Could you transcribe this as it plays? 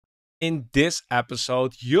In this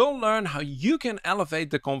episode, you'll learn how you can elevate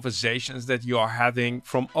the conversations that you are having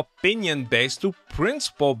from opinion-based to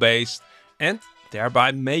principle-based and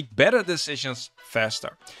thereby make better decisions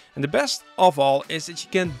faster. And the best of all is that you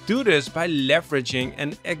can do this by leveraging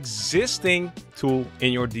an existing tool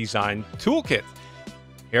in your design toolkit.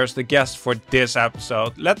 Here's the guest for this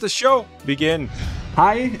episode. Let the show begin.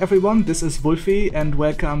 Hi everyone, this is Wolfie and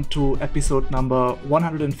welcome to episode number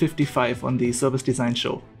 155 on the Service Design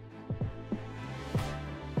Show.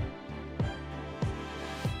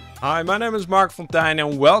 Hi, my name is Mark Fontijn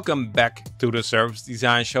and welcome back to the Service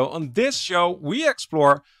Design Show. On this show, we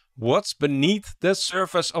explore what's beneath the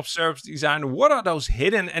surface of service design. What are those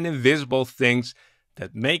hidden and invisible things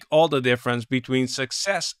that make all the difference between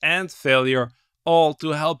success and failure, all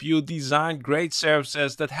to help you design great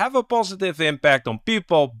services that have a positive impact on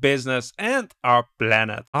people, business, and our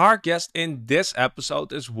planet. Our guest in this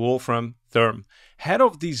episode is Wolfram Thurm, Head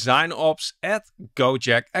of Design Ops at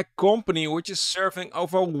Gojek, a company which is serving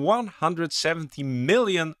over 170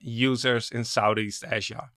 million users in Southeast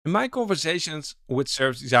Asia. In my conversations with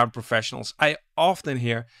service design professionals, I often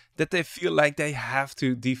hear that they feel like they have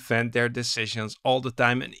to defend their decisions all the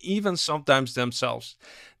time and even sometimes themselves.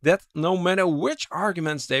 That no matter which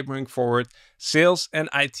arguments they bring forward, sales and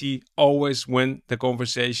IT always win the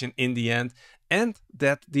conversation in the end, and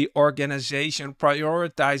that the organization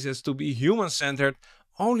prioritizes to be human-centered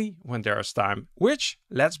only when there is time, which,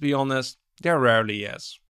 let's be honest, there rarely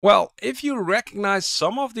is. Well, if you recognize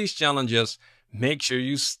some of these challenges, make sure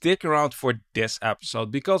you stick around for this episode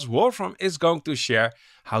because Wolfram is going to share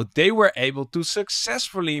how they were able to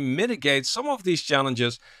successfully mitigate some of these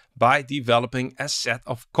challenges by developing a set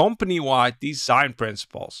of company-wide design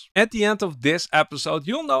principles. At the end of this episode,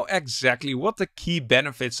 you'll know exactly what the key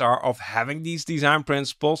benefits are of having these design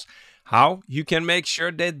principles, how you can make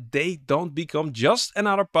sure that they don't become just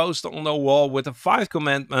another poster on the wall with the 5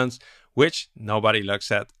 commandments, which nobody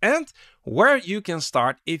looks at, and where you can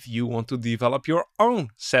start if you want to develop your own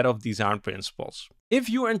set of design principles. If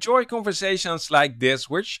you enjoy conversations like this,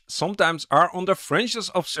 which sometimes are on the fringes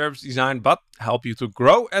of service design but help you to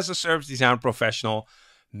grow as a service design professional,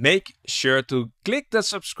 make sure to click the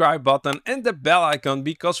subscribe button and the bell icon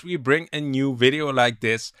because we bring a new video like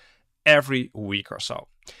this every week or so.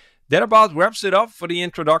 That about wraps it up for the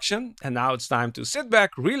introduction, and now it's time to sit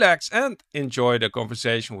back, relax, and enjoy the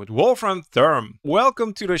conversation with Wolfram Thurm.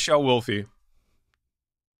 Welcome to the show, Wolfie.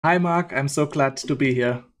 Hi Mark, I'm so glad to be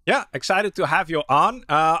here. Yeah, excited to have you on.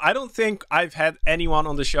 I don't think I've had anyone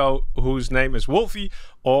on the show whose name is Wolfie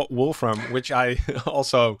or Wolfram, which I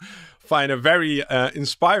also find a very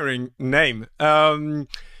inspiring name.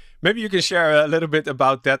 Maybe you can share a little bit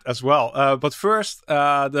about that as well. But first,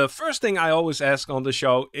 the first thing I always ask on the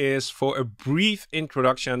show is for a brief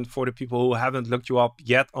introduction for the people who haven't looked you up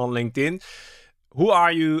yet on LinkedIn. Who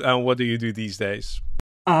are you and what do you do these days?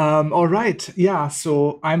 All right. Yeah,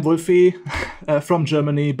 so I'm Wolfie from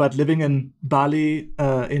Germany, but living in Bali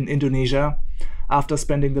in Indonesia. After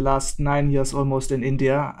spending the last 9 years almost in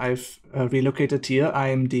India, I've relocated here.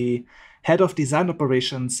 I'm the head of design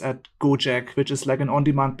operations at Gojek, which is like an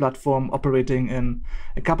on-demand platform operating in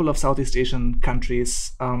a couple of Southeast Asian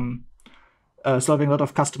countries, solving a lot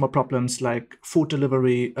of customer problems like food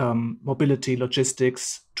delivery, mobility,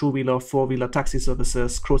 logistics, two-wheeler, four-wheeler taxi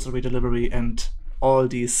services, grocery delivery, and all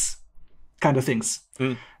these kind of things.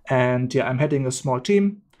 And yeah, I'm heading a small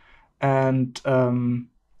team and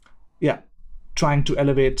yeah, trying to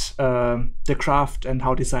elevate the craft and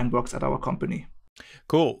how design works at our company.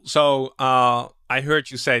 Cool. So I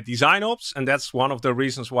heard you say design ops, and that's one of the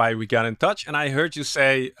reasons why we got in touch. And I heard you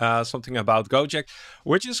say something about Gojek,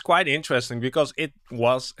 which is quite interesting because it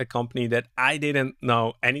was a company that I didn't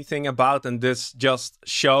know anything about. And this just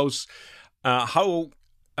shows how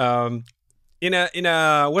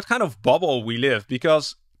what kind of bubble we live.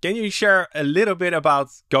 Because can you share a little bit about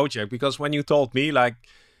Gojek? Because when you told me like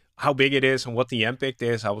how big it is and what the impact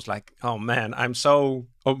is, I was like, oh man, I'm so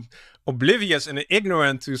oblivious and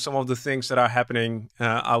ignorant to some of the things that are happening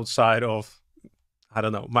outside of, I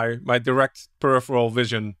don't know, my direct peripheral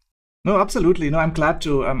vision. No, absolutely. No, I'm glad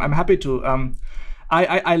to. I'm happy to.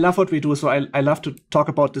 I love what we do, so I love to talk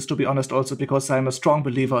about this, to be honest, also because I'm a strong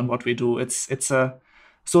believer in what we do. It's a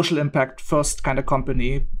social impact first kind of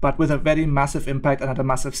company, but with a very massive impact and at a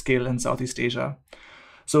massive scale in Southeast Asia.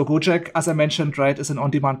 So Gojek, as I mentioned, right, is an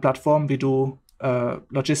on-demand platform. We do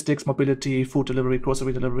logistics, mobility, food delivery,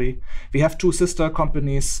 grocery delivery. We have 2 sister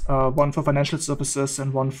companies, one for financial services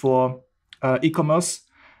and one for e-commerce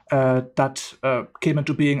that came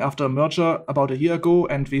into being after a merger about a year ago.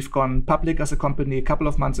 And we've gone public as a company a couple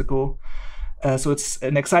of months ago. So it's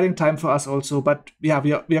an exciting time for us also. But yeah,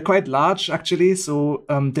 we are quite large actually. So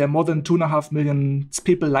there are more than 2.5 million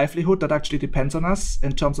people livelihood that actually depends on us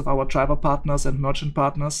in terms of our driver partners and merchant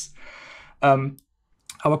partners.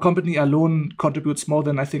 Our company alone contributes more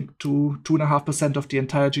than, I think, 2.5% of the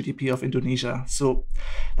entire GDP of Indonesia. So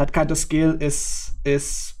that kind of scale is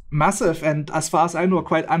massive, and as far as I know,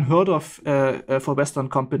 quite unheard of for Western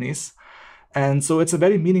companies. And so it's a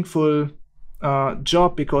very meaningful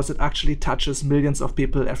job because it actually touches millions of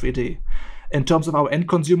people every day. In terms of our end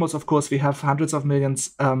consumers, of course, we have hundreds of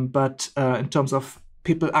millions, but in terms of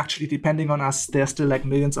people actually depending on us, there are still like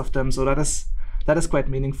millions of them. So that is quite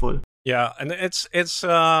meaningful. Yeah, and it's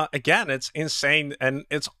again, it's insane, and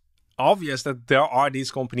it's obvious that there are these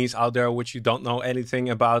companies out there which you don't know anything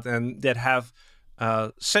about and that have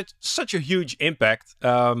such a huge impact.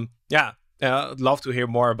 Yeah, I'd love to hear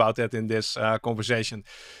more about that in this conversation.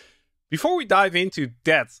 Before we dive into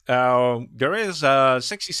that, there is a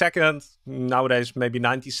 60-second, nowadays maybe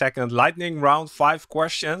 90-second lightning round, 5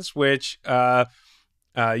 questions, which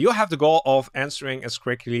you have the goal of answering as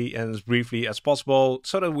quickly and as briefly as possible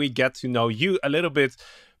so that we get to know you a little bit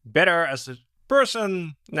better as a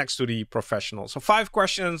person next to the professional. So 5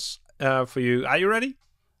 questions for you. Are you ready?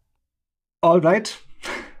 All right.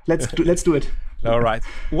 Let's do it. All right.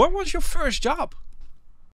 What was your first job?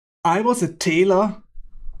 I was a tailor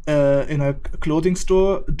in a clothing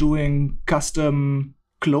store doing custom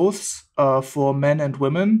clothes for men and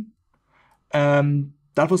women.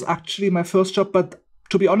 That was actually my first job, but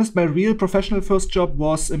to be honest, my real professional first job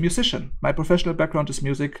was a musician. My professional background is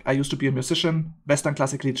music. I used to be a musician, Western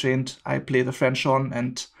classically trained. I play the French horn,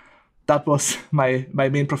 and that was my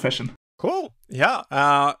main profession. Cool. Yeah.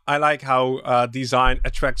 I like how design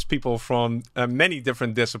attracts people from many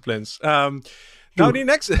different disciplines. Now, the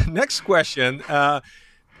next question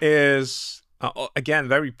is, again,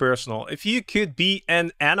 very personal. If you could be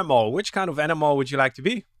an animal, which kind of animal would you like to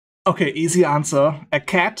be? Okay, easy answer. A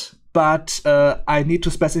cat. But I need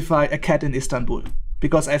to specify a cat in Istanbul.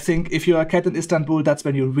 Because I think if you're a cat in Istanbul, that's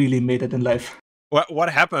when you really made it in life. What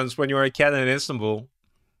happens when you're a cat in Istanbul?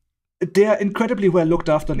 They are incredibly well looked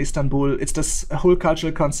after in Istanbul. It's this whole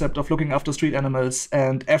cultural concept of looking after street animals.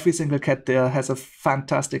 And every single cat there has a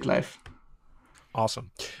fantastic life.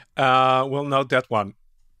 Awesome. We'll note that one.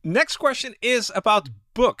 Next question is about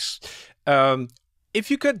books. If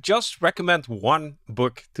you could just recommend one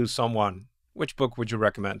book to someone, which book would you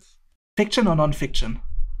recommend? Fiction or non-fiction?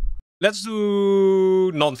 Let's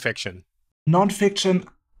do non-fiction. Non-fiction.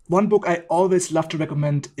 One book I always love to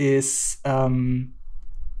recommend is,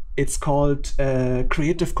 it's called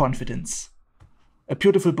Creative Confidence. A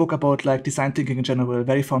beautiful book about like design thinking in general,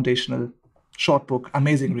 very foundational, short book,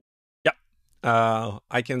 amazing. Yeah,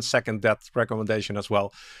 I can second that recommendation as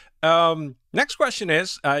well. Next question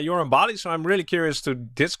is, you're in Bali, so I'm really curious to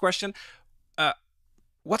this question.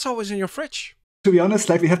 What's always in your fridge? To be honest,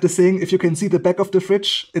 like we have the saying, if you can see the back of the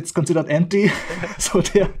fridge, it's considered empty. So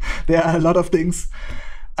there are a lot of things.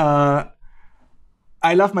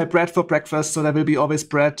 I love my bread for breakfast, so there will be always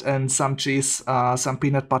bread and some cheese, some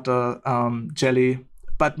peanut butter, jelly.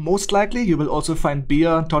 But most likely you will also find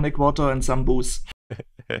beer, tonic water, and some booze.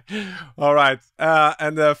 All right.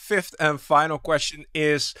 And the 5th and final question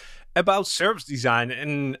is about service design.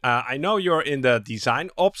 And I know you're in the design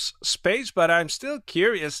ops space, but I'm still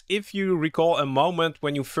curious if you recall a moment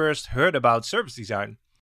when you first heard about service design.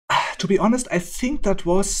 To be honest, I think that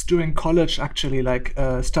was during college, actually, like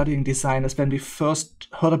studying design is when we first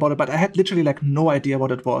heard about it. But I had literally like no idea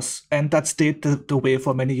what it was. And that stayed the way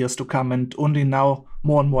for many years to come. And only now,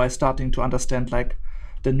 more and more, I'm starting to understand like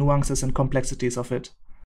the nuances and complexities of it.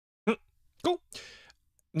 Cool.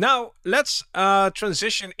 Now, let's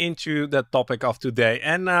transition into the topic of today.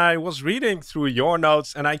 And I was reading through your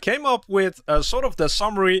notes and I came up with sort of the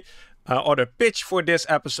summary or the pitch for this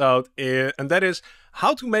episode. And that is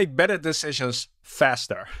how to make better decisions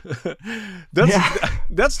faster.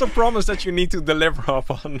 That's the promise that you need to deliver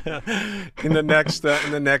upon in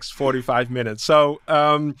the next 45 minutes. So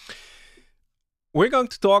we're going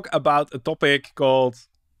to talk about a topic called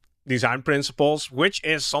design principles, which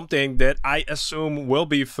is something that I assume will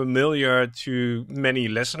be familiar to many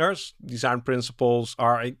listeners. Design principles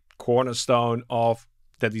are a cornerstone of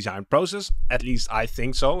the design process. At least I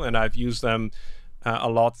think so. And I've used them a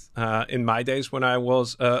lot in my days when I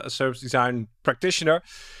was a service design practitioner.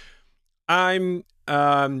 I'm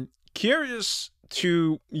curious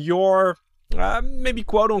to your maybe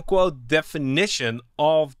quote unquote definition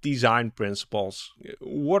of design principles.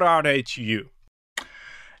 What are they to you?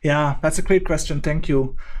 Yeah, that's a great question. Thank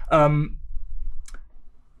you.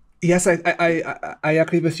 Yes, I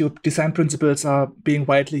agree with you. Design principles are being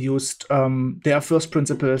widely used. There are first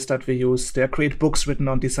principles that we use. There are great books written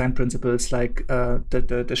on design principles, like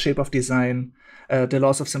the Shape of Design, the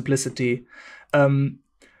Laws of Simplicity. Um,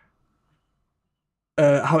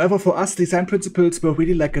 However, for us, design principles were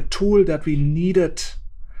really like a tool that we needed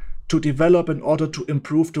to develop in order to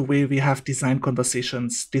improve the way we have design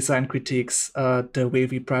conversations, design critiques, the way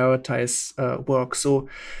we prioritize work. So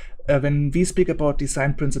when we speak about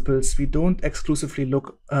design principles, we don't exclusively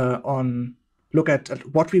look at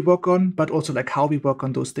what we work on, but also like how we work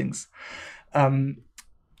on those things.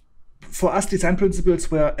 For us, design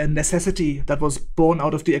principles were a necessity that was born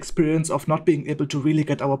out of the experience of not being able to really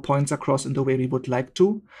get our points across in the way we would like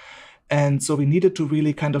to. And so we needed to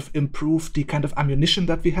really kind of improve the kind of ammunition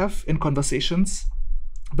that we have in conversations,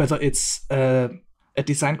 whether it's a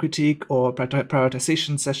design critique or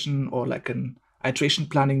prioritization session or like an iteration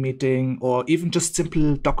planning meeting, or even just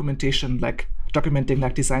simple documentation, like documenting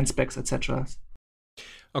like design specs, etc.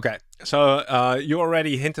 Okay, so you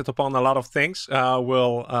already hinted upon a lot of things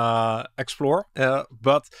we'll explore.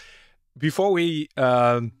 But before we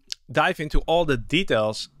dive into all the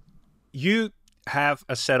details, you have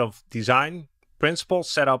a set of design principles,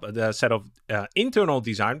 set up a set of internal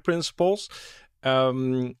design principles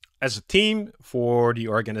as a team for the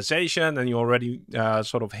organization, and you already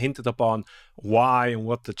sort of hinted upon why and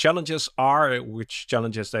what the challenges are, which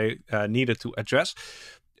challenges they needed to address.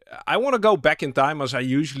 I want to go back in time, as I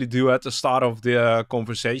usually do at the start of the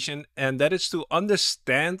conversation, and that is to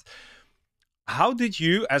understand, how did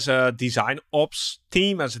you, as a design ops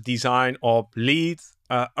team, as a design op lead,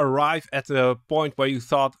 arrive at the point where you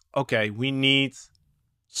thought, okay, we need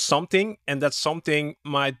something, and that something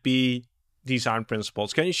might be design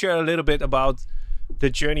principles? Can you share a little bit about the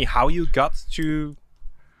journey, how you got to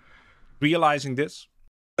realizing this?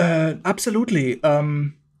 Absolutely.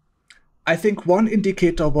 I think one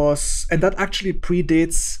indicator was, and that actually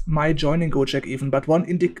predates my joining Gojek even, but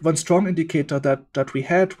one strong indicator that we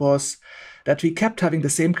had was that we kept having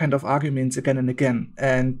the same kind of arguments again and again,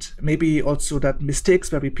 and maybe also that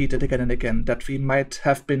mistakes were repeated again and again, that we might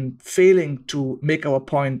have been failing to make our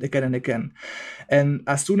point again and again. And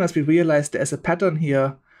as soon as we realized there's a pattern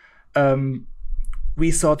here, we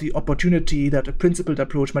saw the opportunity that a principled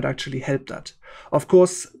approach might actually help that. Of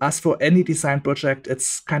course, as for any design project,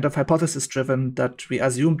 it's kind of hypothesis driven, that we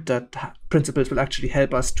assumed that principles will actually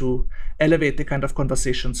help us to elevate the kind of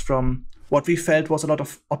conversations from what we felt was a lot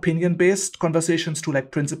of opinion-based conversations to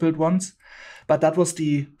like principled ones. But that was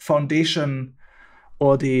the foundation,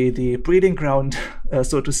 or the breeding ground,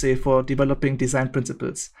 so to say, for developing design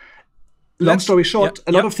principles. Long story short,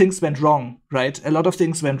 a lot of things went wrong, right? A lot of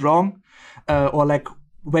things went wrong, or like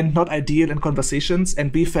went not ideal in conversations,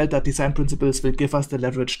 and we felt that design principles will give us the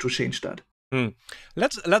leverage to change that.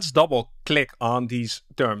 Let's double click on these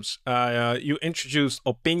terms. You introduced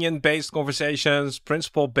opinion-based conversations,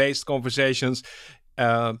 principle-based conversations.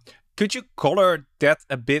 Could you color that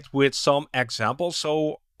a bit with some examples?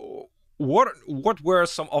 So what were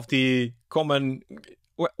some of the common,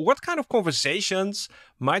 what kind of conversations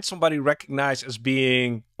might somebody recognize as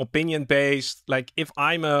being opinion-based? Like, if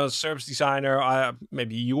I'm a service designer,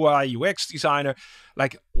 maybe UI, UX designer,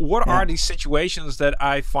 like, what are these situations that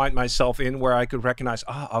I find myself in where I could recognize,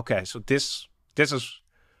 okay, so this is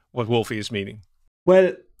what Wolfie is meaning?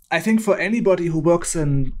 Well, I think for anybody who works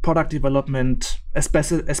in product development,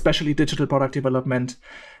 especially digital product development,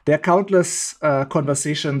 there are countless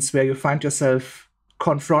conversations where you find yourself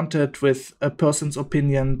confronted with a person's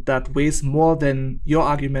opinion that weighs more than your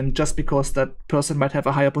argument, just because that person might have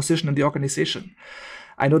a higher position in the organization.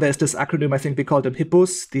 I know there's this acronym, I think we call them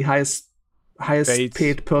HiPPOs, the highest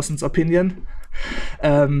paid person's opinion.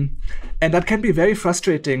 And that can be very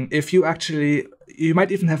frustrating if you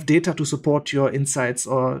might even have data to support your insights,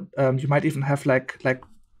 or you might even have like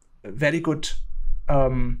very good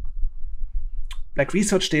like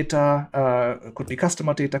research data, could be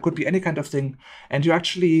customer data, could be any kind of thing, and you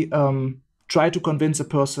actually try to convince a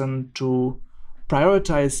person to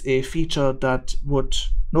prioritize a feature that would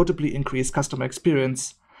notably increase customer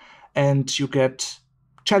experience, and you get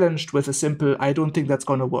challenged with a simple, I don't think that's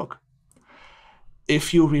going to work.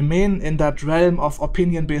 If you remain in that realm of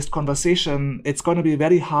opinion-based conversation, it's going to be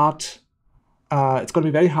very hard. It's going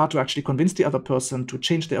to be very hard to actually convince the other person to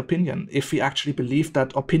change their opinion if we actually believe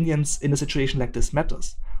that opinions in a situation like this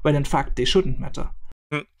matters, when in fact they shouldn't matter.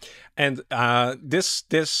 And this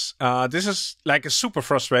is like a super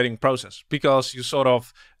frustrating process, because you sort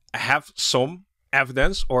of have some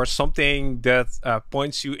evidence or something that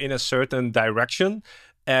points you in a certain direction,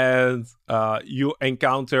 and you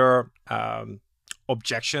encounter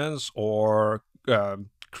objections or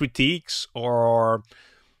critiques or,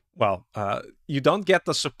 well, you don't get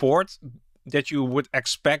the support that you would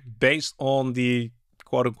expect based on the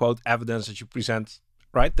quote unquote evidence that you present,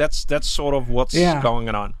 right? That's sort of what's going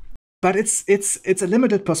on. But it's a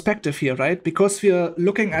limited perspective here, right? Because we're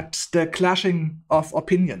looking at the clashing of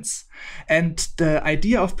opinions. And the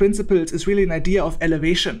idea of principles is really an idea of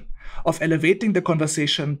elevation, of elevating the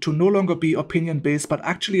conversation to no longer be opinion-based, but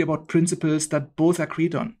actually about principles that both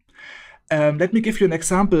agreed on. Let me give you an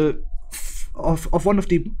example of one of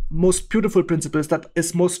the most beautiful principles that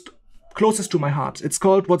is most closest to my heart. It's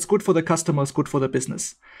called what's good for the customer is good for the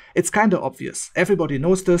business. It's kind of obvious. Everybody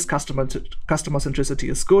knows this. Customer centricity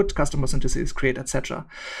is good. Customer centricity is great, etc.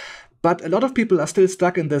 But a lot of people are still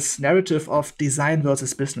stuck in this narrative of design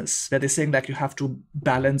versus business, where they're saying like you have to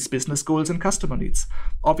balance business goals and customer needs.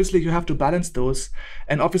 Obviously, you have to balance those.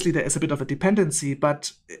 And obviously, there is a bit of a dependency,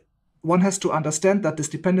 but one has to understand that this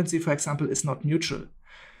dependency, for example, is not neutral.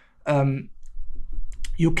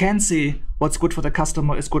 You can say what's good for the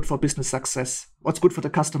customer is good for business success. What's good for the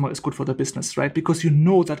customer is good for the business, right? Because you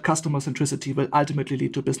know that customer centricity will ultimately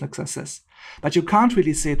lead to business success. But you can't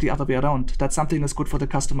really say it the other way around, that something is good for the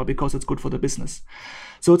customer because it's good for the business.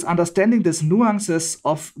 So it's understanding these nuances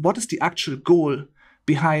of what is the actual goal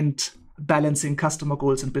behind balancing customer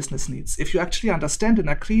goals and business needs. If you actually understand and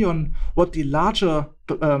agree on what the larger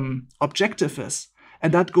objective is,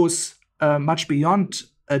 and that goes much beyond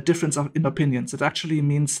a difference in opinions. It actually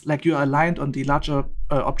means like you're aligned on the larger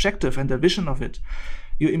objective and the vision of it.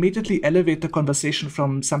 You immediately elevate the conversation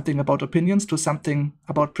from something about opinions to something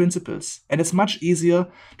about principles. And it's much easier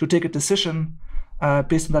to take a decision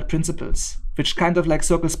based on that principles, which kind of like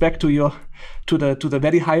circles back to the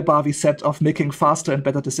very high bar we set of making faster and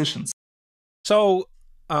better decisions. So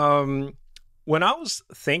when I was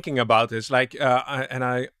thinking about this, like,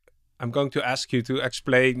 I'm going to ask you to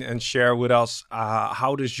explain and share with us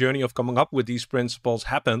how this journey of coming up with these principles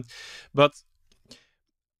happened. But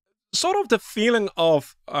sort of the feeling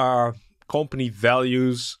of company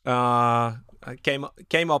values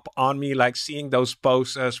came up on me, like seeing those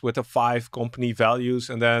posters with the 5 company values,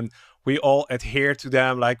 and then we all adhere to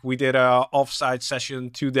them. Like we did a offsite session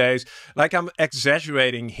 2 days. Like I'm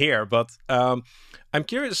exaggerating here, but I'm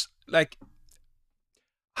curious, like,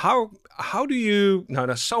 how do you, no,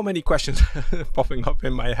 there's so many questions popping up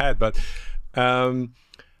in my head, but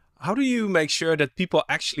how do you make sure that people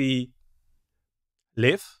actually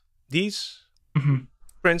live these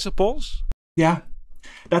principles? Yeah,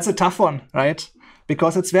 that's a tough one, right?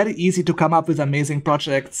 Because it's very easy to come up with amazing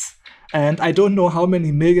projects. And I don't know how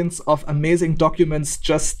many millions of amazing documents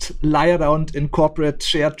just lie around in corporate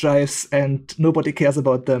shared drives and nobody cares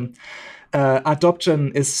about them.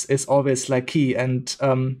 Adoption is always like key, and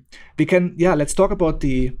let's talk about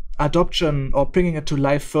the adoption or bringing it to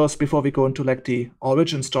life first before we go into like the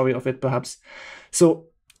origin story of it, perhaps. So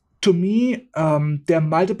to me, there are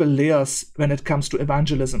multiple layers when it comes to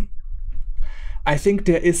evangelism. I think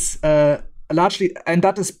there is largely, and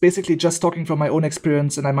that is basically just talking from my own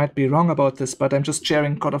experience, and I might be wrong about this, but I'm just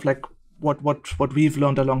sharing kind of like what we've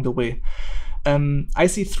learned along the way. I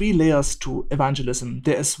see 3 layers to evangelism.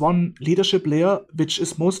 There is one leadership layer, which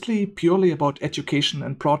is mostly purely about education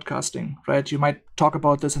and broadcasting, right? You might talk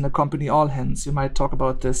about this in a company all hands. You might talk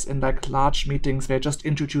about this in like large meetings where you just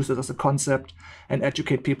introduce it as a concept and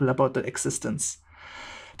educate people about the existence.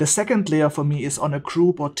 The second layer for me is on a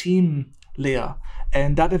group or team layer.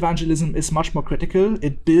 And that evangelism is much more critical.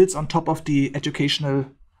 It builds on top of the educational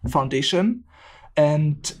foundation.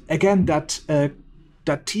 And again, that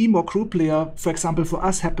team or group layer, for example, for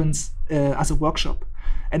us happens as a workshop.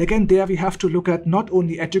 And again, there we have to look at not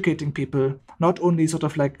only educating people, not only sort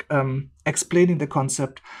of like explaining the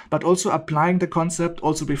concept, but also applying the concept,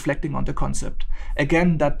 also reflecting on the concept.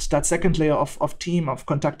 Again, that second layer of team, of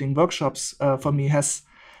conducting workshops for me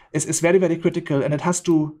is very, very critical, and it has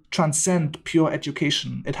to transcend pure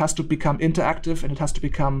education. It has to become interactive, and it has to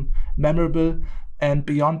become memorable, and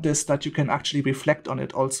beyond this, that you can actually reflect on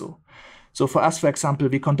it also. So for us, for example,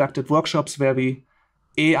 we conducted workshops where we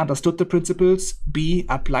A, understood the principles, B,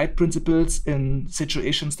 applied principles in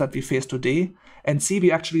situations that we face today, and C,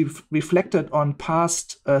 we actually reflected on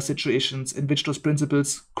past situations in which those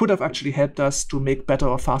principles could have actually helped us to make better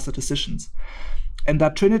or faster decisions. And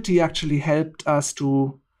that trinity actually helped us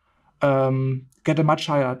to get a much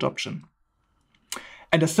higher adoption.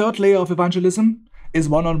 And the third layer of evangelism is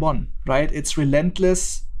one-on-one, right? It's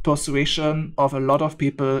relentless persuasion of a lot of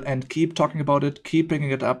people, and keep talking about it, keep bringing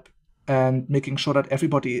it up, and making sure that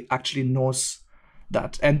everybody actually knows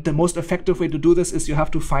that. And the most effective way to do this is you have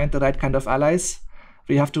to find the right kind of allies.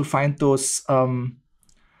 You have to find those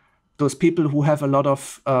people who have a lot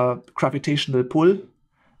of gravitational pull,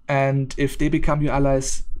 And if they become your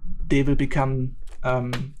allies, they will become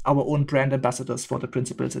our own brand ambassadors for the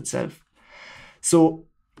principles itself. So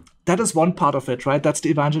that is one part of it, right? That's the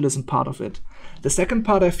evangelism part of it. The second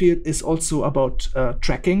part, I feel, is also about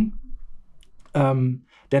tracking.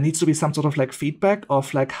 There needs to be some sort of like feedback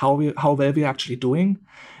of like how well we're actually doing.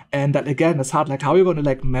 And that, again, is hard. Like, how are you going to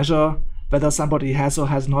like measure whether somebody has or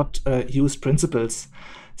has not used principles?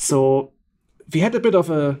 So we had a bit of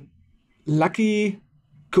a lucky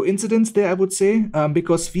coincidence there, I would say,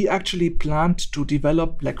 because we actually planned to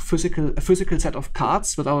develop like a physical set of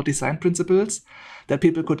cards with our design principles that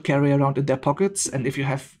people could carry around in their pockets. And if you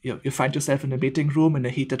find yourself in a meeting room in a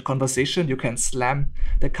heated conversation, you can slam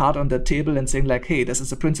the card on the table and saying like, hey, this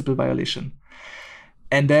is a principle violation.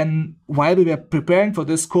 And then while we were preparing for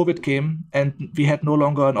this, COVID came and we had no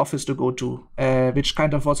longer an office to go to, which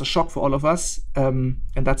kind of was a shock for all of us. And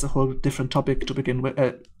that's a whole different topic to begin with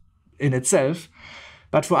in itself.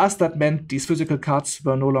 But for us, that meant these physical cards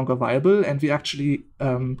were no longer viable, and we actually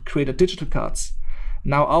created digital cards.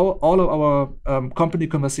 Now, all of our company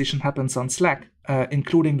conversation happens on Slack,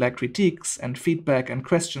 including like critiques and feedback and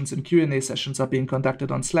questions and Q&A sessions are being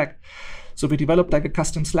conducted on Slack. So we developed like a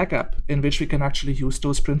custom Slack app in which we can actually use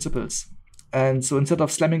those principles. And so instead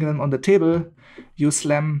of slamming them on the table, you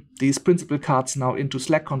slam these principle cards now into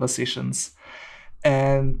Slack conversations.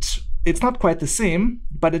 And it's not quite the same,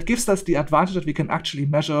 but it gives us the advantage that we can actually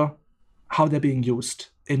measure how they're being used,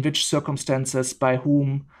 in which circumstances, by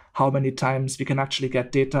whom, how many times. We can actually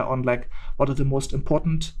get data on like what are the most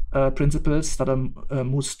important principles that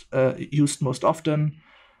are used most often,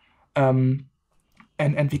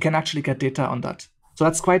 and we can actually get data on that. So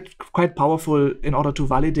that's quite powerful in order to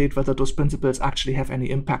validate whether those principles actually have any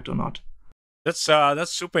impact or not.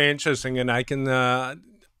 That's super interesting, and I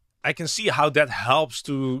can see how that helps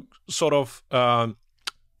to sort of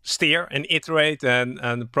steer and iterate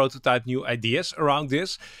and prototype new ideas around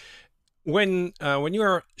this. When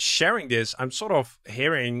you're sharing this, I'm sort of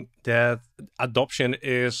hearing that adoption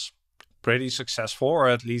is pretty successful, or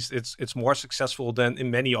at least it's more successful than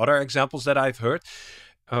in many other examples that I've heard.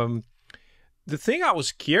 The thing I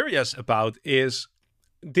was curious about is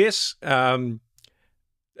this.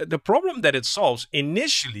 The problem that it solves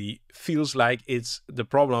initially feels like it's the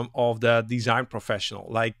problem of the design professional.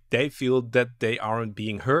 Like they feel that they aren't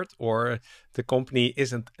being heard or the company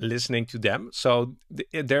isn't listening to them. So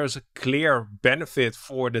there's a clear benefit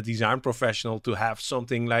for the design professional to have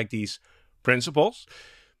something like these principles.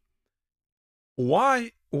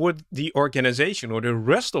 Why would the organization or the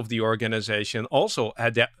rest of the organization also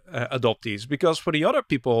adopt these? Because for the other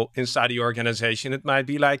people inside the organization, it might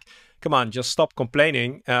be like, come on, just stop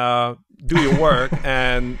complaining, do your work.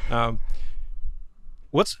 And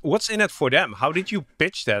what's in it for them? How did you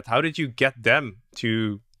pitch that? How did you get them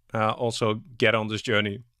to also get on this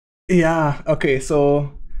journey? Yeah, okay.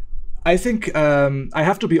 So I think I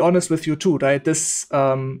have to be honest with you too, right? This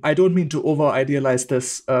I don't mean to over-idealize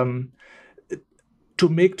this.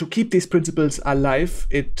 To keep these principles alive,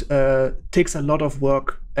 it takes a lot of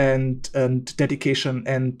work and dedication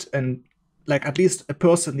and like at least a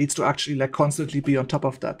person needs to actually like constantly be on top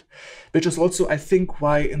of that, which is also I think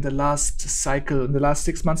why in the last cycle, in the last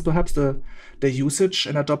 6 months perhaps, the usage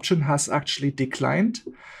and adoption has actually declined.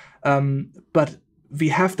 But we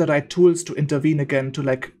have the right tools to intervene again to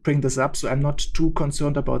like bring this up, so I'm not too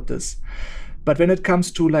concerned about this. But when it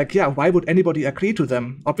comes to like, yeah, why would anybody agree to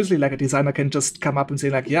them? Obviously, like a designer can just come up and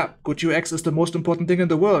say like, yeah, good UX is the most important thing in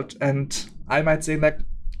the world. And I might say like,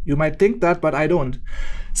 you might think that, but I don't.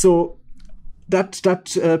 So that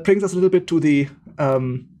brings us a little bit to the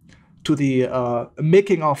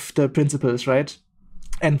making of the principles, right?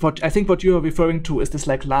 And what I think what you are referring to is this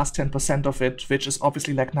like last 10% of it, which is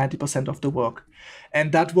obviously like 90% of the work.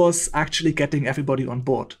 And that was actually getting everybody on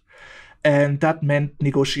board. And that meant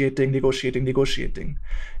negotiating.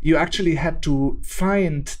 You actually had to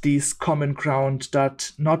find these common ground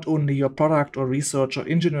that not only your product or research or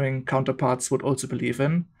engineering counterparts would also believe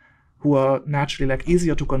in, who are naturally like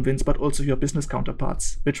easier to convince, but also your business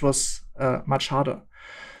counterparts, which was much harder.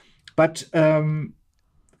 But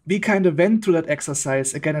we kind of went through that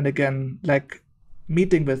exercise again and again, like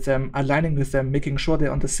meeting with them, aligning with them, making sure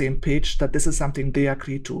they're on the same page, that this is something they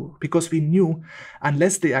agree to. Because we knew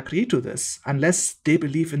unless they agree to this, unless they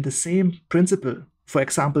believe in the same principle, for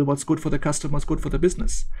example, what's good for the customer is good for the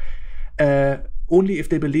business, only if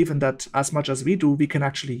they believe in that as much as we do, we can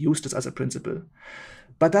actually use this as a principle.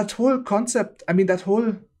 But that whole concept, I mean, that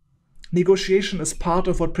whole negotiation is part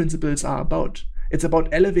of what principles are about. It's about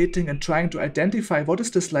elevating and trying to identify what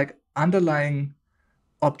is this like underlying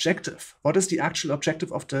objective. What is the actual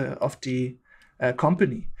objective of the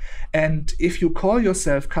company. And if you call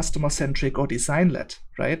yourself customer-centric or design-led,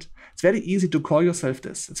 right, it's very easy to call yourself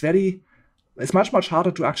this. It's much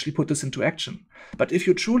harder to actually put this into action. But if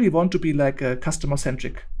you truly want to be like a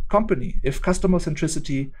customer-centric company, if customer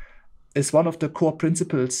centricity is one of the core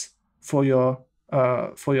principles for your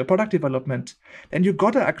product development, then you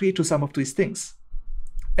gotta agree to some of these things.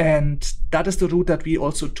 And that is the route that we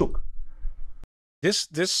also took.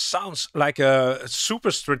 This sounds like a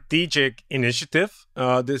super strategic initiative.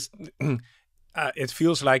 It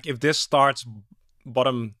feels like if this starts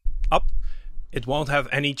bottom up, it won't have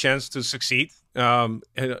any chance to succeed.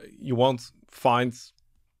 You won't find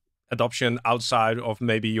adoption outside of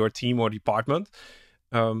maybe your team or department.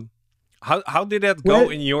 How did that go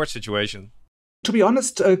in your situation? To be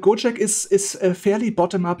honest, Gojek is fairly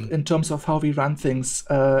bottom up in terms of how we run things.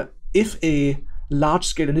 If a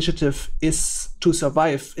large-scale initiative is to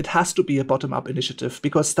survive, it has to be a bottom-up initiative,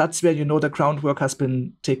 because that's where the groundwork has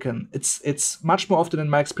been taken. It's much more often in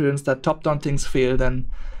my experience that top-down things fail than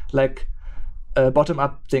like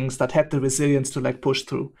bottom-up things that had the resilience to like push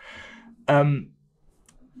through. How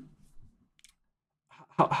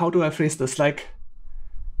do I phrase this? Like,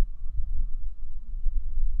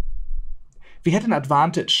 we had an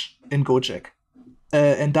advantage in Gojek.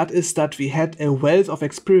 And that is that we had a wealth of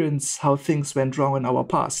experience how things went wrong in our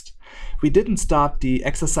past. We didn't start the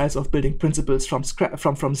exercise of building principles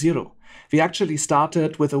from zero. We actually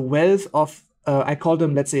started with a wealth of, I call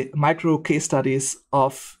them, let's say, micro case studies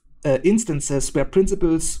of instances where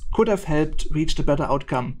principles could have helped reach a better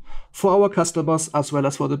outcome for our customers as well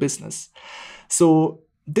as for the business. So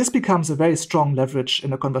this becomes a very strong leverage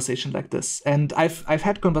in a conversation like this. And I've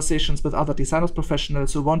had conversations with other designers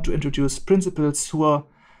professionals who want to introduce principles, who are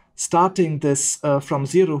starting this from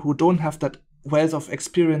zero, who don't have that wealth of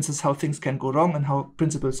experiences, how things can go wrong and how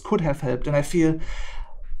principles could have helped. And I feel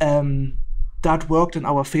that worked in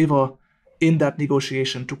our favor in that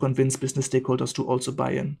negotiation to convince business stakeholders to also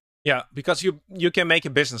buy in. Yeah, because you can make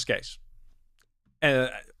a business case,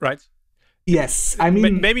 right? Yes, I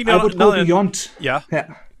mean, maybe I would go beyond. Yeah.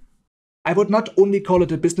 I would not only call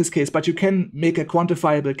it a business case, but you can make a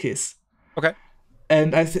quantifiable case. Okay.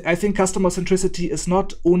 And I think customer centricity is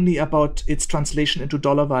not only about its translation into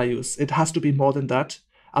dollar values. It has to be more than that.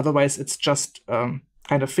 Otherwise, it's just kind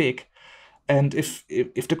of fake. And if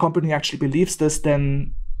the company actually believes this,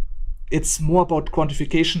 then it's more about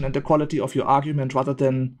quantification and the quality of your argument rather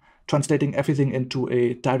than translating everything into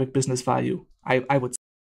a direct business value, I would say.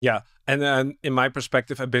 Yeah, and then in my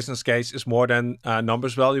perspective, a business case is more than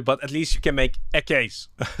numbers value, but at least you can make a case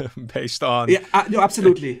based on... Yeah, no,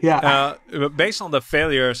 absolutely, yeah. Based on the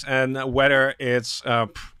failures and whether it's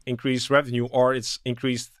increased revenue or it's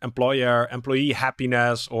increased employee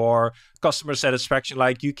happiness or customer satisfaction,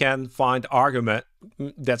 like you can find argument,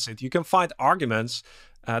 that's it. You can find arguments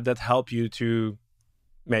that help you to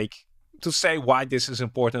say why this is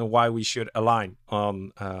important and why we should align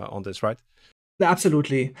on this, right?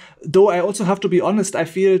 Absolutely. Though I also have to be honest, I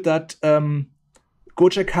feel that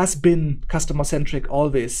Gojek has been customer-centric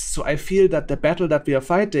always. So I feel that the battle that we are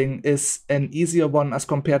fighting is an easier one as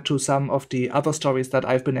compared to some of the other stories that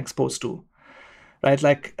I've been exposed to. Right?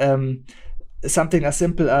 Like something as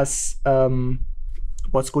simple as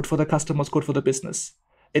what's good for the customer is good for the business.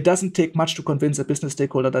 It doesn't take much to convince a business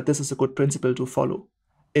stakeholder that this is a good principle to follow.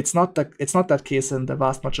 It's not that case in the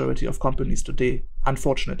vast majority of companies today,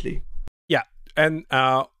 unfortunately. Yeah. And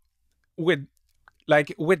with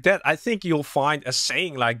that, I think you'll find a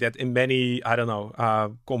saying like that in many, I don't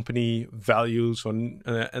know, company values or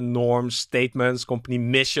norms, statements, company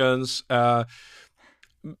missions. The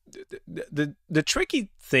tricky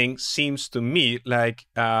thing seems to me like,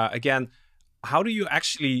 again, how do you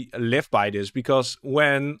actually live by this? Because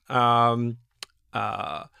when the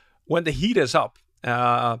heat is up,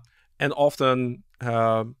 and often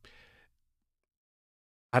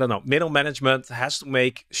I don't know, middle management has to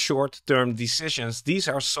make short-term decisions. These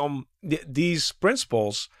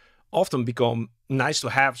principles often become nice to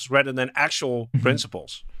haves rather than actual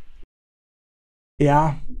principles.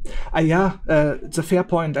 Yeah, it's a fair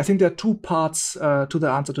point. I think there are two parts to the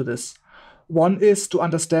answer to this. One is to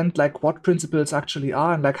understand like what principles actually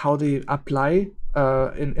are and like how they apply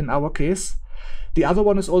in our case. The other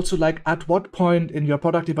one is also like at what point in your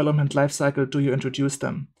product development lifecycle do you introduce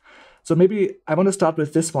them? So maybe I want to start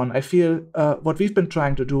with this one. I feel what we've been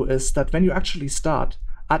trying to do is that when you actually start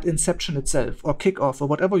at inception itself or kickoff or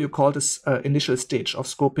whatever you call this initial stage of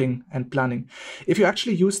scoping and planning, if you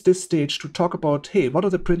actually use this stage to talk about, hey, what are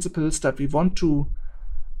the principles that we want to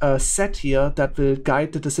set here that will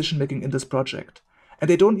guide the decision making in this project? And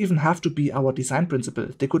they don't even have to be our design principle.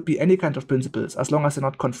 They could be any kind of principles. As long as they're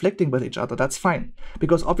not conflicting with each other, that's fine.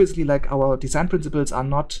 Because obviously, like, our design principles are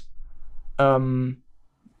not, they're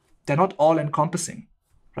not all encompassing,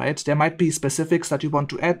 right? There might be specifics that you want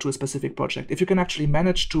to add to a specific project. If you can actually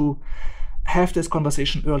manage to have this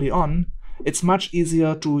conversation early on, it's much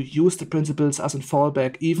easier to use the principles as a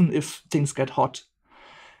fallback, even if things get hot.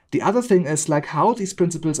 The other thing is like how these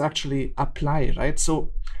principles actually apply, right?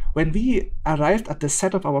 So when we arrived at the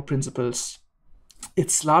set of our principles,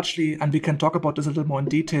 it's largely, and we can talk about this a little more in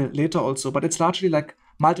detail later also, but it's largely like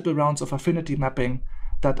multiple rounds of affinity mapping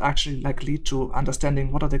that actually like lead to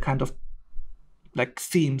understanding what are the kind of like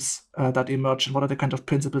themes that emerge and what are the kind of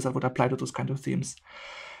principles that would apply to those kind of themes.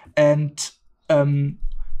 And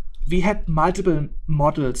we had multiple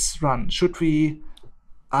models run. Should we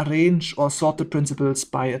arrange or sort the principles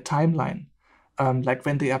by a timeline, like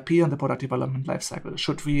when they appear in the product development lifecycle?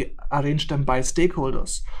 Should we arrange them by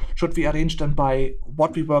stakeholders? Should we arrange them by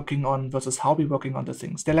what we're working on versus how we're working on the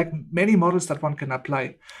things? There are like many models that one can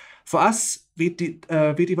apply. For us, we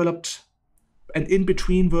developed an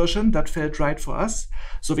in-between version that felt right for us.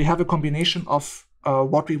 So we have a combination of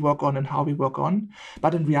what we work on and how we work on.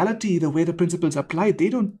 But in reality, the way the principles apply, they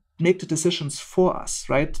don't make the decisions for us,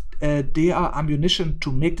 right? They are ammunition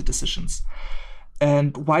to make the decisions.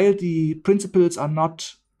 And while the principles are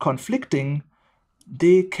not conflicting,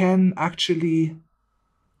 they can actually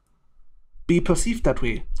be perceived that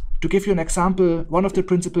way. To give you an example, one of the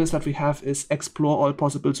principles that we have is explore all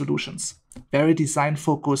possible solutions. Very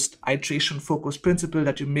design-focused, iteration-focused principle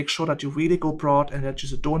that you make sure that you really go broad and that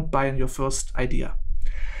you don't buy in your first idea.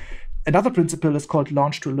 Another principle is called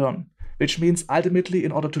launch to learn, which means ultimately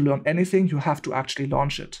in order to learn anything, you have to actually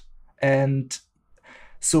launch it. And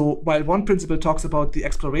so while one principle talks about the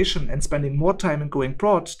exploration and spending more time and going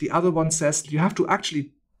broad, the other one says you have to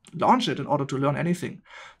actually launch it in order to learn anything.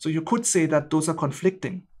 So you could say that those are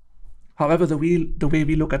conflicting. However, the way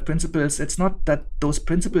we look at principles, it's not that those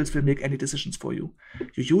principles will make any decisions for you.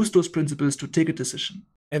 You use those principles to take a decision.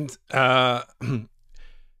 And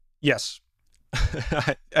yes,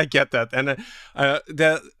 I get that. And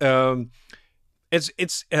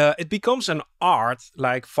it becomes an art,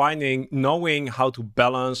 like knowing how to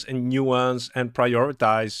balance and nuance and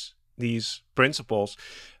prioritize these principles.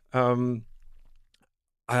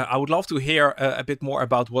 I would love to hear a bit more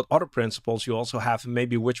about what other principles you also have, and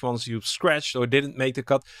maybe which ones you've scratched or didn't make the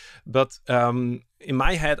cut. But in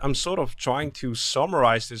my head, I'm sort of trying to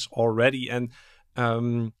summarize this already. And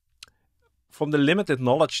from the limited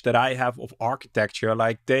knowledge that I have of architecture,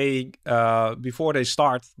 like before they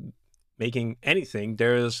start making anything,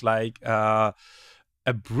 there's like a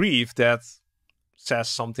brief that says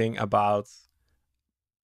something about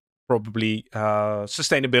probably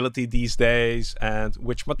sustainability these days and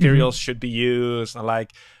which materials should be used, and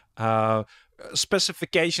like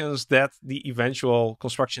specifications that the eventual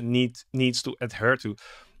construction needs to adhere to.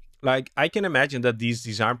 Like, I can imagine that these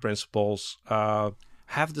design principles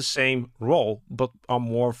have the same role, but are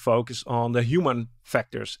more focused on the human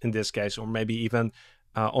factors in this case, or maybe even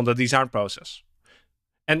on the design process.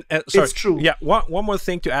 And sorry, it's true. Yeah, one more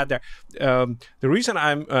thing to add there. The reason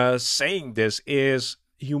I'm saying this is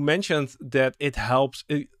you mentioned that it helps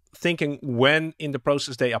thinking when in the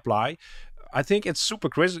process they apply. I think it's super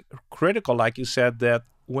critical, like you said, that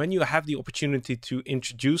when you have the opportunity to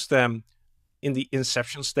introduce them in the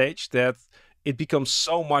inception stage, that it becomes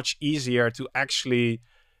so much easier to actually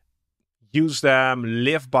use them,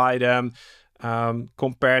 live by them,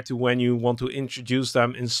 compared to when you want to introduce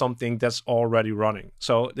them in something that's already running.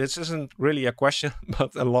 So this isn't really a question,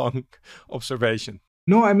 but a long observation.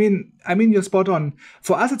 No, I mean, you're spot on.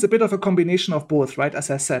 For us, it's a bit of a combination of both, right? As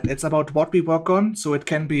I said, it's about what we work on, so it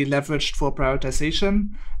can be leveraged for prioritization,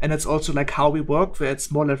 and it's also like how we work, where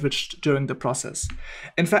it's more leveraged during the process.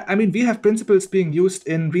 In fact, I mean, we have principles being used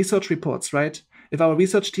in research reports, right? If our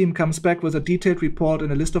research team comes back with a detailed report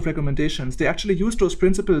and a list of recommendations, they actually use those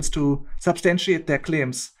principles to substantiate their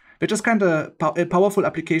claims, which is kind of a powerful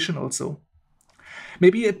application also.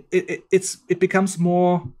 Maybe it becomes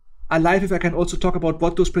more alive if I can also talk about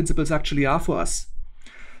what those principles actually are for us.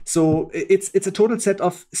 So it's a total set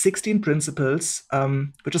of 16 principles,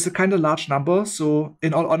 which is a kind of large number. So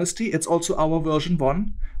in all honesty, it's also our version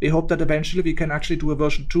 1. We hope that eventually we can actually do a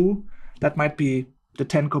version 2. That might be the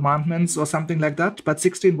 10 commandments or something like that. But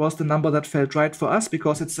 16 was the number that felt right for us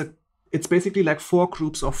because it's basically like 4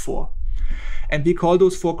 groups of 4. And we call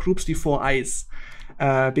those 4 groups the 4 I's.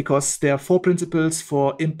 Because there are 4 principles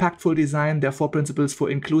for impactful design, there are 4 principles for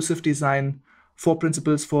inclusive design, 4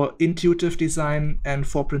 principles for intuitive design, and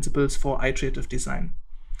 4 principles for iterative design.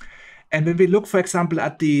 And when we look, for example,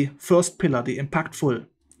 at the first pillar, the impactful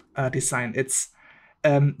design, it's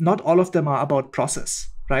not all of them are about process,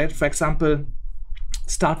 right? For example,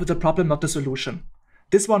 start with the problem, not the solution.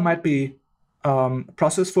 This one might be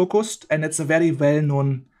process focused, and it's a very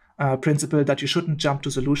well-known principle that you shouldn't jump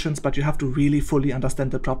to solutions, but you have to really fully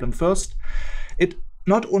understand the problem first. It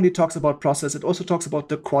not only talks about process, it also talks about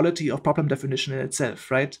the quality of problem definition in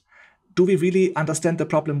itself, right? Do we really understand the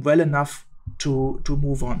problem well enough to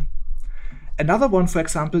move on? Another one, for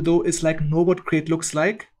example, though, is like know what great looks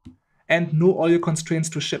like and know all your constraints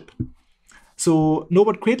to ship. So know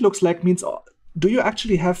what great looks like means, do you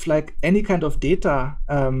actually have like any kind of data?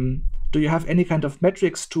 Do you have any kind of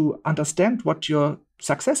metrics to understand what your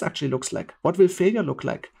success actually looks like? What will failure look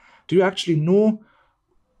like? Do you actually know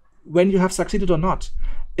when you have succeeded or not?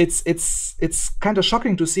 It's kind of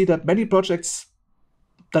shocking to see that many projects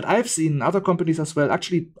that I've seen in other companies as well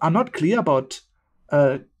actually are not clear about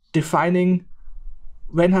defining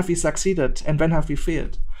when have we succeeded and when have we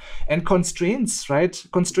failed. And constraints, right?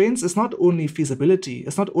 Constraints is not only feasibility.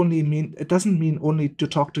 It doesn't mean only to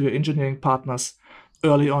talk to your engineering partners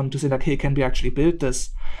early on to say like, hey, can we actually build this?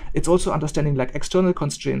 It's also understanding like external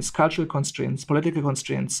constraints, cultural constraints, political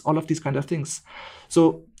constraints, all of these kind of things.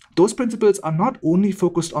 So those principles are not only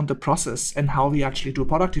focused on the process and how we actually do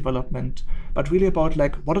product development, but really about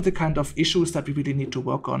like, what are the kind of issues that we really need to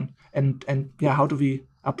work on? And yeah, how do we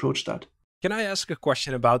approach that? Can I ask a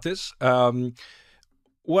question about this?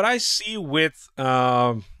 What I see with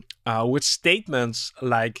statements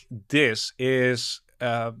like this is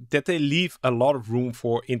that they leave a lot of room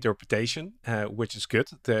for interpretation, which is good.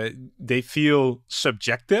 They feel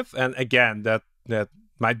subjective, and again, that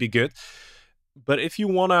might be good. But if you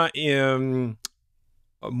want to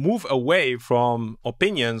move away from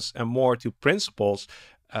opinions and more to principles,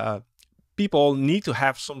 people need to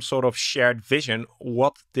have some sort of shared vision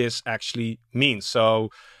what this actually means. So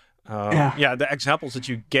yeah, the examples that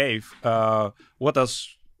you gave, what does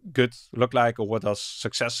good look like, or what does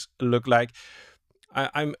success look like?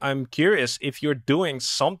 I'm curious if you're doing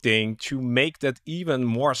something to make that even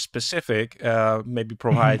more specific, maybe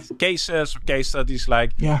provide cases or case studies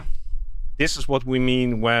like, this is what we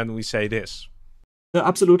mean when we say this. Yeah,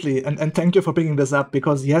 absolutely. And thank you for bringing this up,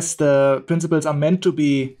 because yes, the principles are meant to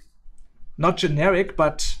be not generic,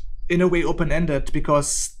 but in a way open-ended,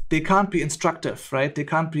 because they can't be instructive, right? They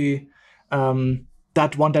can't be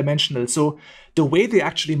that one-dimensional. So the way they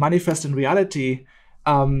actually manifest in reality,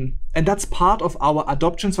 and that's part of our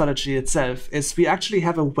adoption strategy itself, is we actually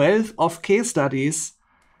have a wealth of case studies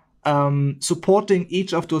supporting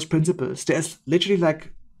each of those principles. There's literally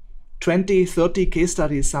like 20, 30 case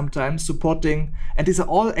studies sometimes supporting, and these are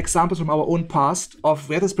all examples from our own past of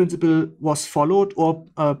where this principle was followed or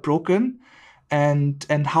broken,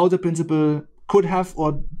 and how the principle could have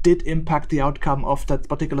or did impact the outcome of that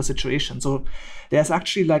particular situation. So there's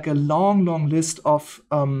actually like a long list of,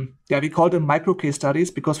 we call them micro case studies,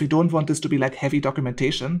 because we don't want this to be like heavy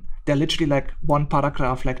documentation. They're literally like one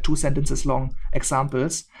paragraph, like 2 sentences long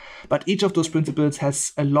examples. But each of those principles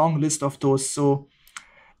has a long list of those. So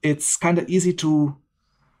it's kind of easy to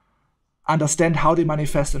understand how they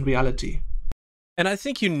manifest in reality. And I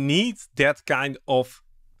think you need that kind of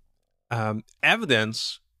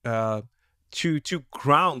evidence to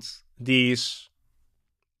ground these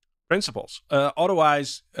principles.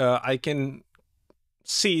 Otherwise, I can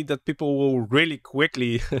see that people will really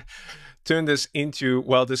quickly turn this into,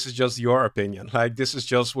 well, this is just your opinion. Like, this is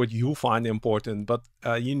just what you find important. But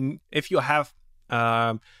if you have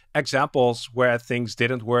examples where things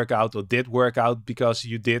didn't work out or did work out because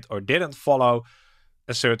you did or didn't follow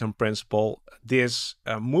a certain principle, this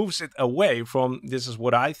moves it away from this is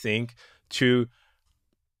what I think to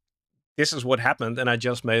this is what happened and I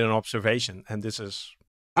just made an observation, and this is...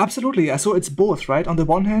 Absolutely. So it's both, right? On the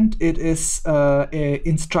one hand, it is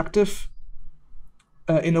instructive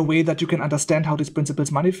in a way that you can understand how these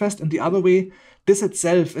principles manifest. And the other way, this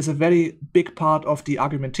itself is a very big part of the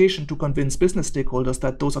argumentation to convince business stakeholders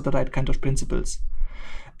that those are the right kind of principles.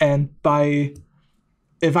 And by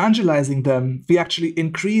evangelizing them, we actually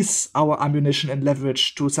increase our ammunition and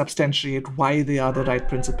leverage to substantiate why they are the right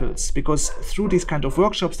principles. Because through these kind of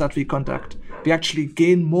workshops that we conduct, we actually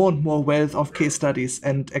gain more and more wealth of case studies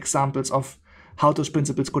and examples of how those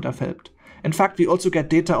principles could have helped. In fact, we also get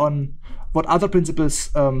data on what other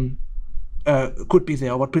principles could be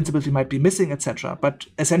there, what principles we might be missing, etc. But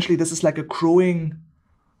essentially, this is like a growing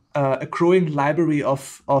library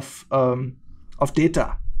of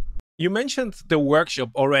data. You mentioned the workshop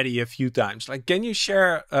already a few times. Like, can you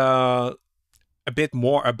share a bit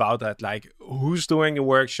more about that? Like, who's doing the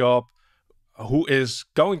workshop? who is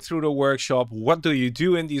going through the workshop? What do you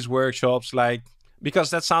do in these workshops? Like, because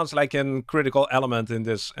that sounds like a critical element in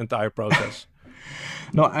this entire process.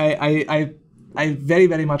 No, I very,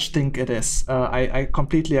 very much think it is. I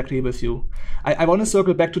completely agree with you. I want to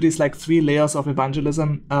circle back to these like 3 layers of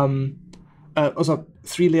evangelism, also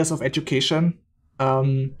 3 layers of education,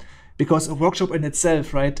 because a workshop in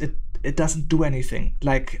itself, right, it doesn't do anything.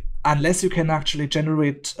 Like, unless you can actually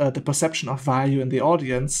generate the perception of value in the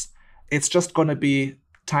audience, it's just going to be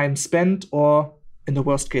time spent or, in the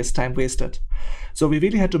worst case, time wasted. So we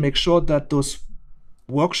really had to make sure that those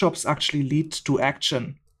workshops actually lead to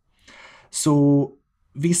action. So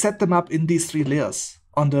we set them up in these 3 layers.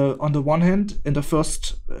 On the one hand, in the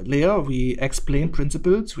first layer, we explain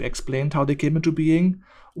principles, we explained how they came into being,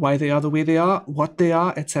 why they are the way they are, what they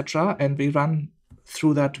are, etc. And we run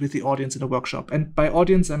through that with the audience in a workshop. And by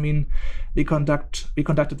audience, I mean we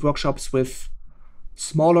conducted workshops with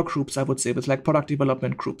smaller groups, I would say, with like product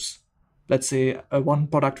development groups. Let's say one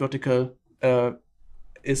product vertical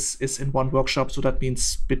is in one workshop, so that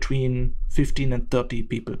means between 15 and 30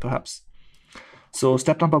 people, perhaps. So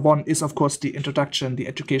step number 1 is, of course, the introduction, the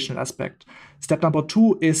educational aspect. Step number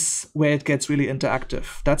 2 is where it gets really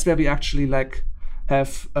interactive. That's where we actually like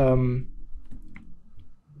have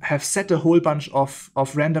set a whole bunch of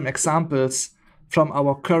random examples from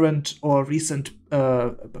our current or recent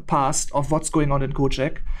past of what's going on in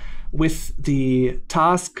Gojek, with the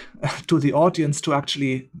task to the audience to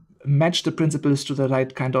actually match the principles to the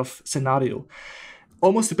right kind of scenario.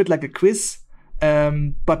 Almost a bit like a quiz,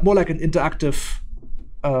 but more like an interactive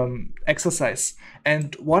exercise.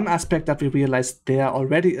 And one aspect that we realized there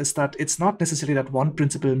already is that it's not necessarily that one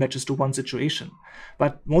principle matches to one situation,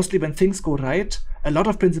 but mostly when things go right, a lot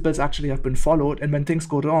of principles actually have been followed, and when things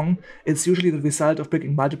go wrong, it's usually the result of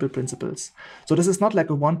picking multiple principles. So this is not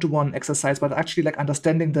like a one-to-one exercise, but actually like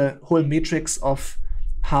understanding the whole matrix of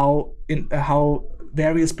how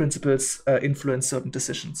various principles influence certain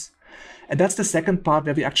decisions. And that's the second part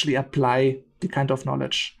where we actually apply the kind of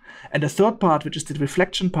knowledge. And the third part, which is the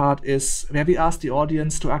reflection part, is where we ask the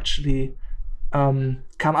audience to actually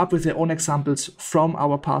come up with their own examples from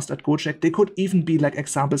our past at Gojek. They could even be like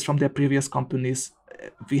examples from their previous companies.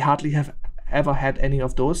 We hardly have ever had any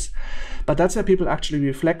of those. But that's where people actually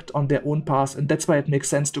reflect on their own past. And that's why it makes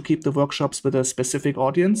sense to keep the workshops with a specific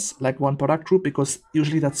audience, like one product group, because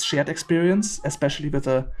usually that's shared experience, especially with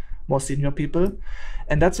the more senior people.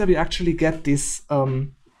 And that's where we actually get these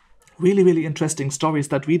really, really interesting stories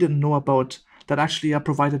that we didn't know about, that actually are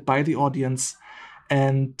provided by the audience.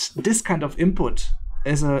 And this kind of input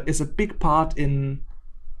is a big part in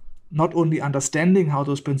not only understanding how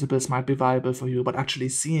those principles might be viable for you, but actually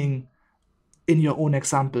seeing in your own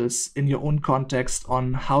examples, in your own context,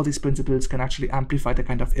 on how these principles can actually amplify the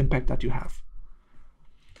kind of impact that you have.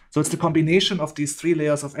 So it's the combination of these 3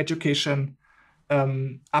 layers of education,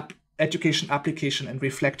 education, application, and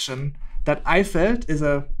reflection that I felt is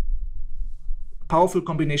a powerful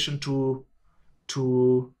combination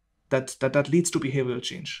that leads to behavioral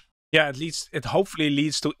change. Yeah, it hopefully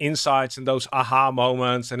leads to insights and those aha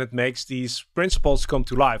moments, and it makes these principles come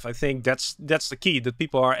to life. I think that's the key, that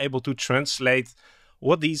people are able to translate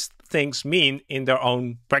what these things mean in their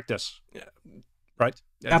own practice. Yeah. Right?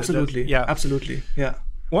 Absolutely. Yeah. Absolutely. Yeah.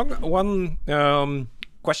 One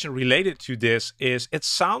question related to this is, it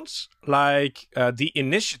sounds like the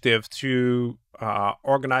initiative to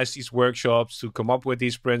organize these workshops, to come up with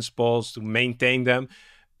these principles, to maintain them,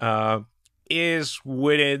 is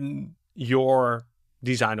within your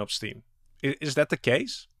design ops team. Is that the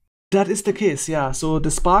case? That is the case, yeah. So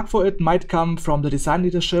the spark for it might come from the design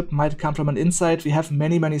leadership, might come from an insight. We have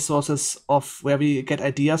many, many sources of where we get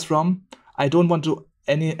ideas from. I don't want to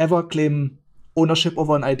ever claim ownership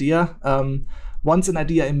over an idea. Once an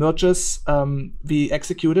idea emerges, we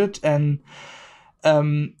execute it. And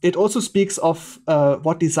it also speaks of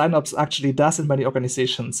what design ops actually does in many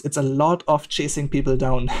organizations. It's a lot of chasing people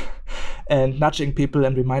down and nudging people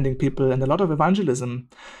and reminding people, and a lot of evangelism.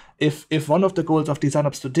 If one of the goals of design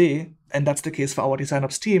ops today, and that's the case for our design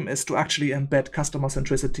ops team, is to actually embed customer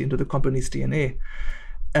centricity into the company's DNA,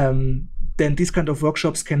 then these kind of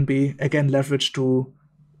workshops can be, again, leveraged to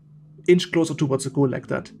inch closer towards a goal like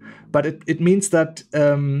that. But it means that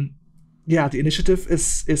the initiative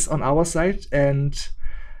is on our side, and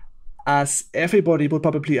as everybody would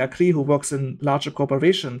probably agree who works in larger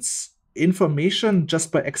corporations, information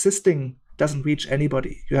just by existing doesn't reach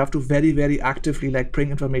anybody. You have to very, very actively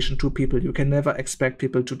bring information to people. You can never expect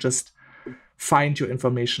people to just find your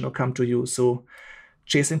information or come to you. So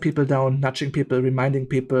chasing people down, nudging people, reminding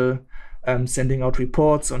people, sending out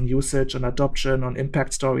reports on usage, on adoption, on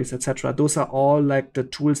impact stories, etc. Those are all like the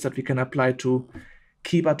tools that we can apply to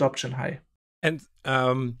keep adoption high. And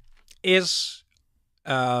is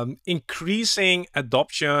increasing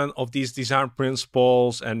adoption of these design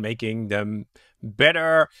principles and making them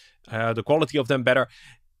better, the quality of them better,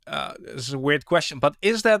 this is a weird question, but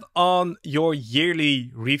is that on your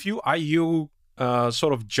yearly review? Are you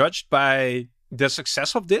sort of judged by the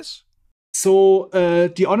success of this? So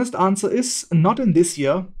the honest answer is not in this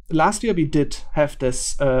year. Last year we did have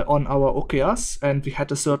this on our OKRs, and we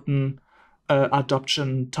had a certain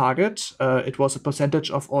adoption target. It was a percentage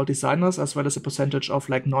of all designers as well as a percentage of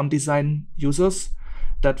like non-design users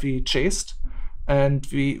that we chased, and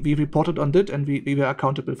we reported on it, and we were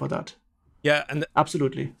accountable for that. Yeah, and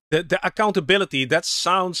absolutely. The accountability, that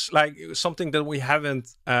sounds like something that we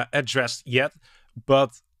haven't addressed yet,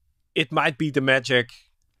 but it might be the magic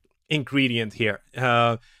ingredient here.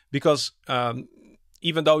 Because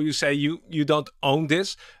even though you say you don't own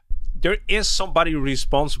this, there is somebody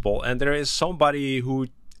responsible, and there is somebody who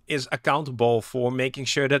is accountable for making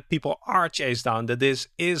sure that people are chased down, that this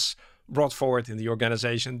is brought forward in the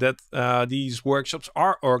organization, that these workshops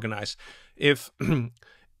are organized. If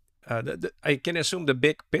I can assume the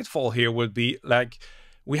big pitfall here would be like,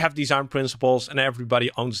 we have design principles and everybody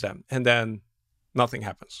owns them, and then nothing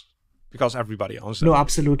happens because everybody owns them. No,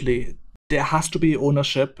 absolutely. There has to be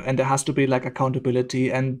ownership, and there has to be like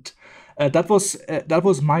accountability, and that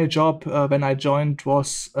was my job when I joined,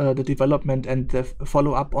 was the development and the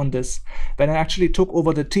follow up on this. When I actually took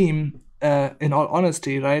over the team, in all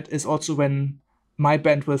honesty, right, is also when my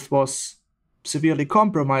bandwidth was severely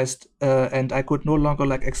compromised, and I could no longer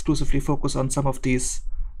like exclusively focus on some of these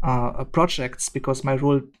projects, because my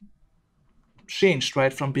role changed,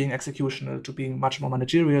 right, from being executional to being much more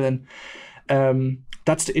managerial. And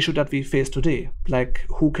that's the issue that we face today. Like,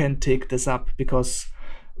 who can take this up? Because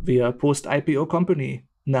we are a post-IPO company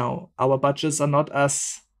now. Our budgets are not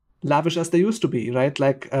as lavish as they used to be, right?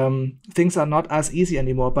 Like, things are not as easy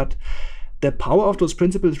anymore, but the power of those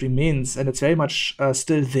principles remains, and it's very much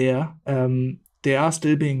still there. They are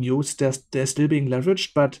still being used, they're still being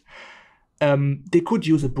leveraged, but they could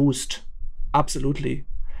use a boost, absolutely.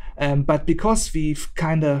 But because we've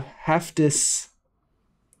kind of have this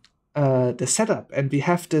the setup, and we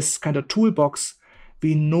have this kind of toolbox,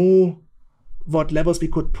 we know what levers we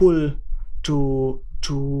could pull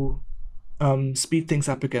to speed things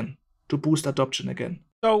up again, to boost adoption again.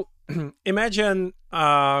 So imagine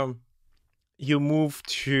you move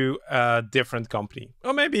to a different company,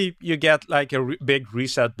 or maybe you get like a big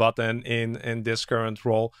reset button in this current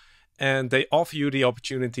role, and they offer you the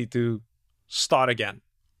opportunity to start again,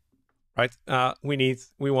 right?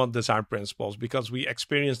 We want design principles because we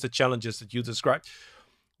experienced the challenges that you described.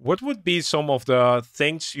 What would be some of the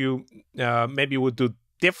things you maybe would do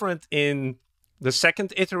different in the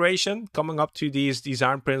second iteration, coming up to these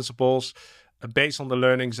design principles based on the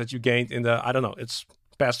learnings that you gained in the, I don't know, it's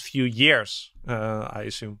past few years, I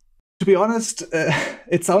assume? To be honest,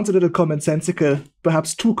 it sounds a little commonsensical,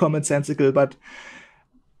 perhaps too commonsensical, but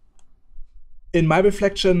in my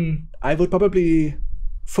reflection, I would probably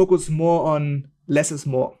focus more on less is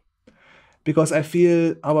more, because I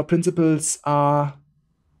feel our principles are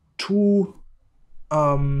too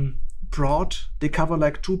broad. They cover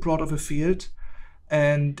like too broad of a field,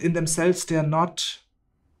 and in themselves they're not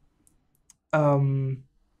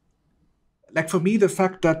like, for me, the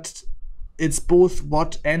fact that it's both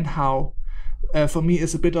what and how for me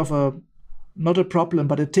is a bit of a, not a problem,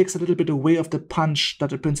 but it takes a little bit away of the punch that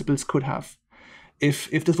the principles could have. If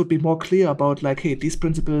this would be more clear about like, hey, these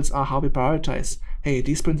principles are how we prioritize, hey,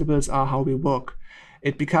 these principles are how we work,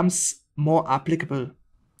 it becomes more applicable.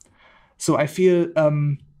 So I feel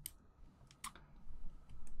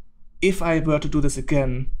if I were to do this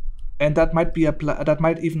again, and that might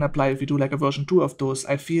even apply if we do like a version 2 of those,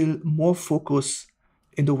 I feel more focus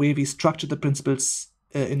in the way we structure the principles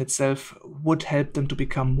in itself would help them to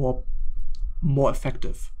become more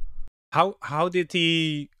effective. How did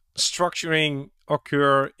the structuring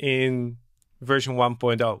occur in version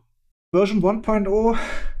 1.0? Version 1.0,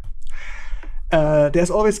 there's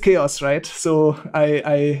always chaos, right? So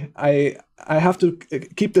I have to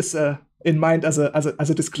keep this in mind as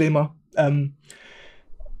a disclaimer.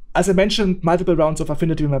 As I mentioned, multiple rounds of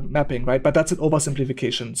affinity mapping, right? But that's an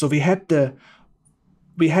oversimplification. So we had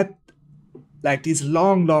like these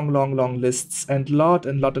long lists and lot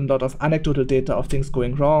of anecdotal data of things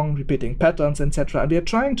going wrong, repeating patterns, etc. And we are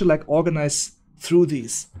trying to like organize through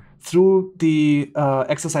the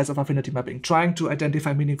exercise of affinity mapping, trying to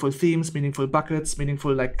identify meaningful themes, meaningful buckets,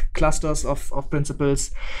 meaningful like clusters of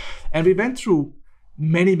principles. And we went through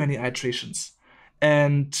many, many iterations.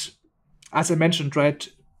 And as I mentioned, right,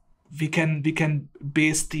 we can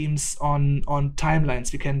base teams on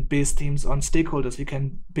timelines, we can base teams on stakeholders, we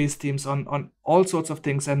can base teams on all sorts of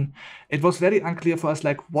things. And it was very unclear for us,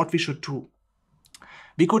 like, what we should do.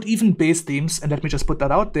 We could even base teams, and let me just put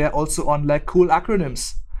that out there, also on like cool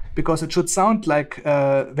acronyms, because it should sound like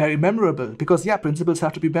very memorable, because yeah, principles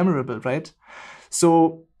have to be memorable, right?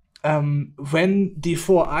 So when the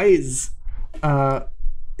 4 I's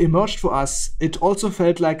emerged for us, it also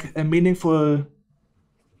felt like a meaningful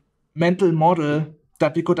mental model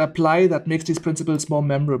that we could apply that makes these principles more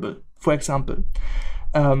memorable, for example.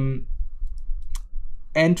 And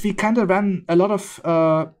we kind of ran a lot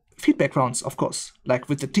of feedback rounds, of course, like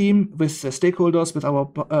with the team, with the stakeholders, with our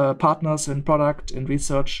partners in product and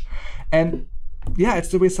research. And yeah, it's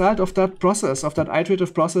the result of that process, of that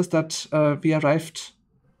iterative process, that we arrived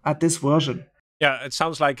at this version. Yeah, it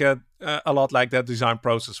sounds like a lot like that design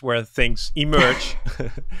process where things emerge.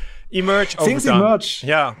 Emerge over Things time. emerge.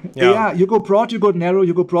 Yeah. You go broad, you go narrow.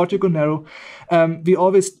 You go broad, you go narrow. We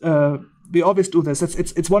always do this.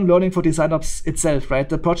 It's one learning for design ops itself, right?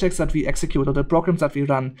 The projects that we execute or the programs that we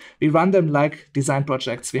run them like design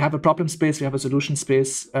projects. We have a problem space, we have a solution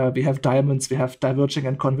space, we have diamonds, we have diverging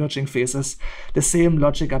and converging phases. The same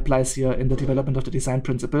logic applies here in the development of the design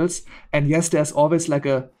principles. And yes, there's always like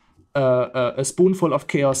a spoonful of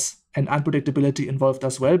chaos and unpredictability involved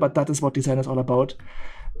as well, but that is what design is all about.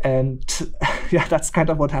 And yeah, that's kind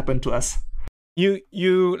of what happened to us.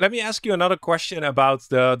 You let me ask you another question about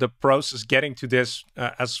the process getting to this,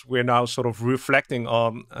 as we're now sort of reflecting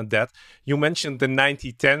on that. You mentioned the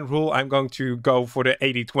 90-10 rule. I'm going to go for the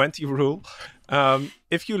 80-20 rule.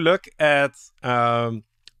 If you look at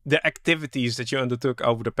the activities that you undertook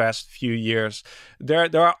over the past few years, there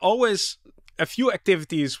are always a few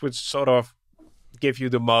activities which sort of give you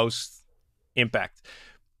the most impact.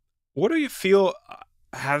 What do you feel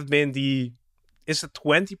have been is it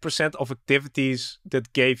 20% of activities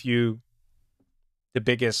that gave you the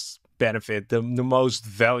biggest benefit, the most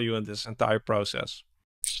value in this entire process?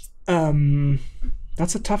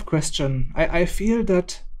 That's a tough question. I feel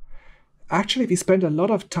that actually we spend a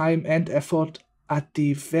lot of time and effort at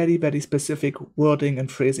the very, very specific wording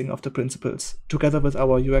and phrasing of the principles, together with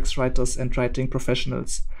our UX writers and writing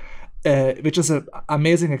professionals. Which is an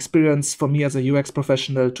amazing experience for me as a UX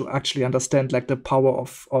professional to actually understand like the power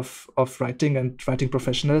of writing and writing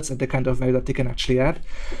professionals and the kind of value that they can actually add.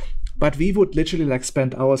 But we would literally like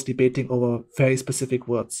spend hours debating over very specific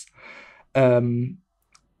words.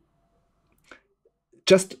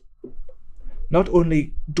 Just not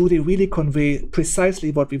only do they really convey precisely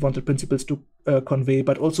what we want the principles to convey,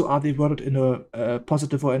 but also are they worded in a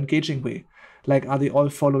positive or engaging way? Like, are they all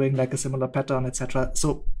following like a similar pattern, etc.?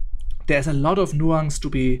 So there's a lot of nuance to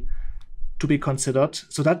be considered.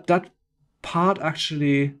 So that part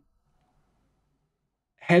actually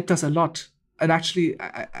helped us a lot. And actually,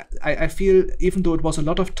 I feel even though it was a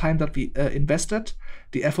lot of time that we invested,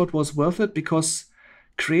 the effort was worth it, because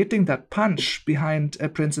creating that punch behind a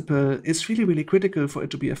principle is really, really critical for it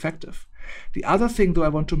to be effective. The other thing, though, I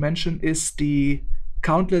want to mention is the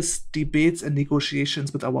countless debates and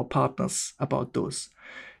negotiations with our partners about those.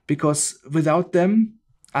 Because without them,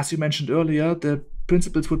 as you mentioned earlier, the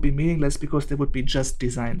principles would be meaningless because they would be just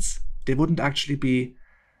designs. They wouldn't actually be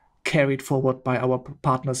carried forward by our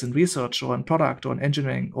partners in research or in product or in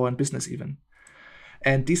engineering or in business even.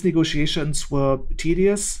 And these negotiations were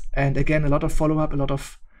tedious. And again, a lot of follow-up, a lot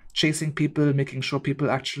of chasing people, making sure people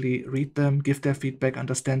actually read them, give their feedback,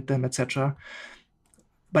 understand them, etc.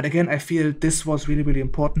 But again, I feel this was really, really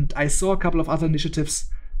important. I saw a couple of other initiatives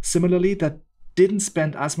similarly that didn't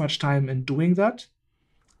spend as much time in doing that.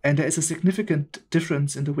 And there is a significant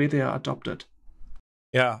difference in the way they are adopted.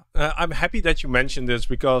 Yeah, I'm happy that you mentioned this,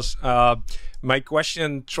 because my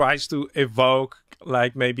question tries to evoke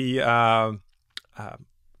like maybe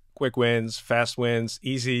quick wins, fast wins,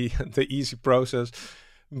 easy, the easy process.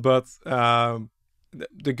 But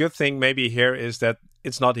the good thing maybe here is that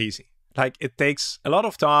it's not easy. Like, it takes a lot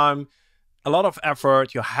of time, a lot of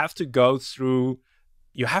effort. You have to go through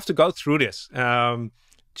this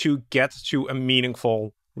to get to a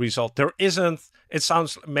meaningful result. There isn't, it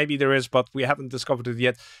sounds, maybe there is, but we haven't discovered it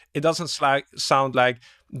yet. It doesn't sound like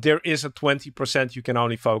there is a 20% you can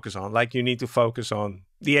only focus on. Like, you need to focus on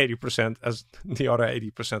the 80% as the other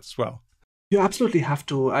 80% as well. You absolutely have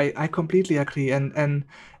to. I completely agree. And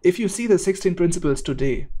if you see the 16 principles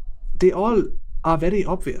today, they all are very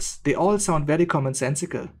obvious. They all sound very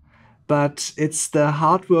commonsensical. But it's the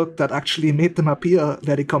hard work that actually made them appear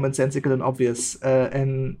very commonsensical and obvious.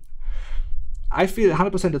 And I feel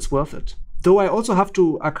 100% it's worth it. Though I also have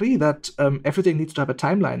to agree that everything needs to have a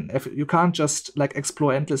timeline. You can't just like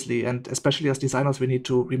explore endlessly, and especially as designers, we need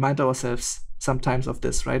to remind ourselves sometimes of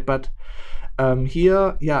this, right? But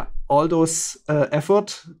here, yeah, all those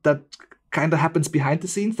effort that kind of happens behind the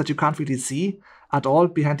scenes that you can't really see at all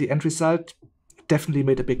behind the end result definitely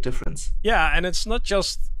made a big difference. Yeah, and it's not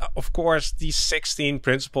just, of course, these 16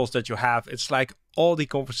 principles that you have. It's like all the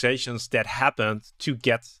conversations that happened to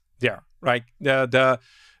get there, right?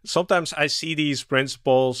 Sometimes I see these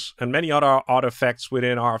principles and many other artifacts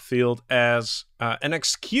within our field as an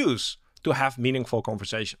excuse to have meaningful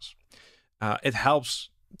conversations. It helps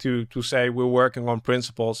to say we're working on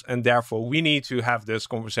principles and therefore we need to have this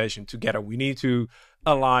conversation together. We need to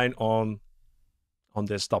align on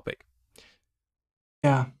this topic.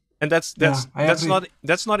 Yeah, and that's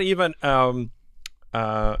not even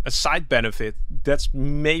a side benefit. That's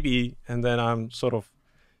maybe, and then I'm sort of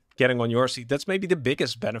getting on your seat, that's maybe the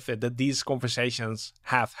biggest benefit that these conversations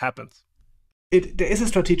have happened. There is a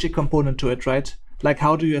strategic component to it, right? Like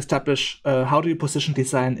how do you establish, how do you position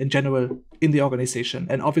design in general in the organization?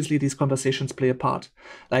 And obviously these conversations play a part.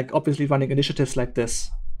 Like obviously running initiatives like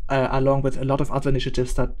this, along with a lot of other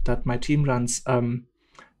initiatives that my team runs,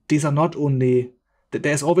 these are not only,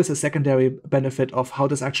 there's always a secondary benefit of how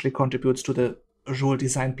this actually contributes to the role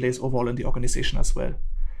design plays overall in the organization as well.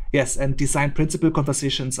 Yes, and design principle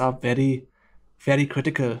conversations are very, very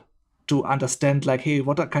critical to understand, like, hey,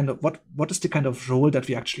 what is the kind of role that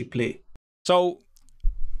we actually play? So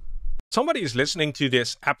somebody is listening to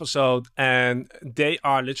this episode and they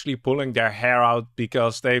are literally pulling their hair out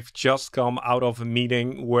because they've just come out of a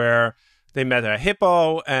meeting where they met a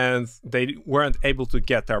HiPPO and they weren't able to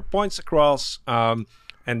get their points across.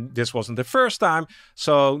 And this wasn't the first time.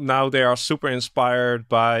 So now they are super inspired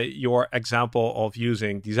by your example of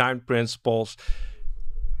using design principles.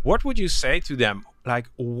 What would you say to them? Like,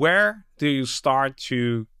 where do you start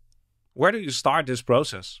this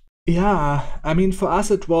process? Yeah, I mean, for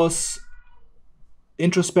us, it was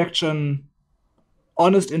introspection,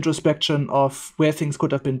 honest introspection of where things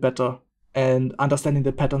could have been better and understanding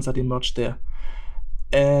the patterns that emerged there.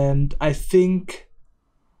 And I think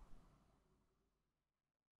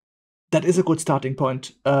that is a good starting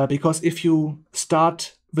point, because if you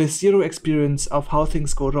start with zero experience of how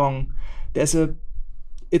things go wrong,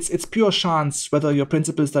 it's pure chance whether your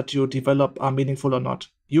principles that you develop are meaningful or not.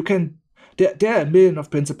 There are a million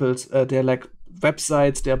of principles. There are like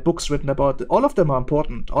websites, there are books written about. All of them are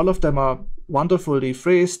important. All of them are wonderfully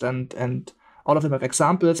phrased, and all of them have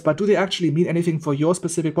examples. But do they actually mean anything for your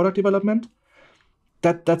specific product development?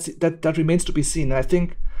 That remains to be seen. I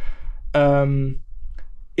think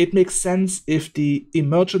it makes sense if the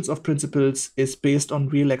emergence of principles is based on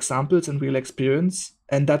real examples and real experience,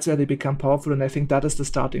 and that's where they become powerful. And I think that is the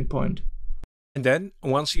starting point. And then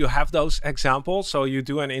once you have those examples, so you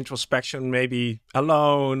do an introspection maybe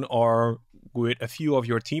alone or with a few of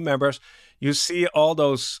your team members, you see all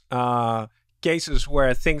those cases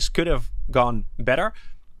where things could have gone better.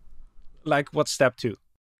 Like, what's step 2?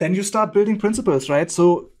 Then you start building principles, right?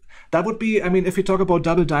 So that would be, I mean, if we talk about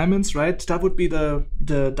double diamonds, right, that would be the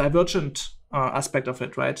divergent aspect of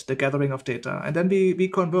it, right? The gathering of data. And then we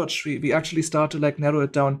converge. We actually start to like narrow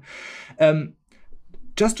it down.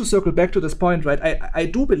 Just to circle back to this point, right, I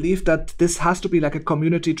do believe that this has to be like a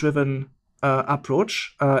community-driven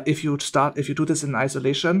approach. If you do this in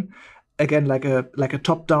isolation, again, like a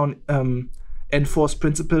top-down enforced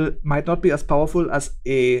principle might not be as powerful as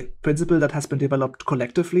a principle that has been developed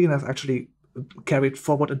collectively and has actually carried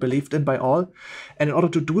forward and believed in by all. And in order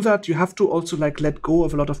to do that, you have to also like let go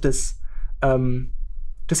of a lot of this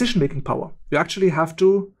decision-making power. You actually have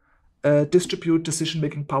to distribute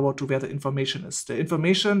decision-making power to where the information is. The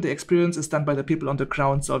information, the experience is done by the people on the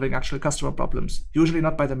ground solving actual customer problems, usually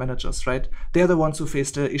not by the managers, right? They're the ones who face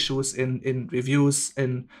the issues in reviews,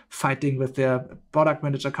 in fighting with their product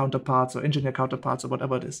manager counterparts or engineer counterparts or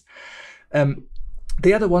whatever it is.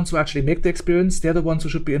 They are the ones who actually make the experience. They're the ones who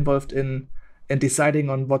should be involved in deciding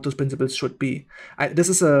on what those principles should be. This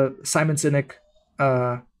is a Simon Sinek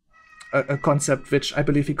a concept which I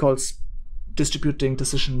believe he calls distributing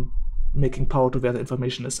decision-making power to where the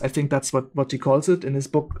information is. I think that's what he calls it in his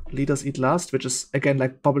book, Leaders Eat Last, which is, again,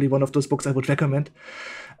 like probably one of those books I would recommend.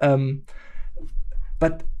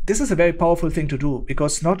 But this is a very powerful thing to do,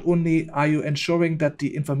 because not only are you ensuring that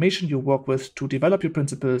the information you work with to develop your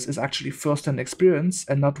principles is actually first-hand experience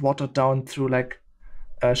and not watered down through like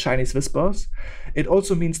Chinese whispers, it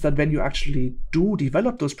also means that when you actually do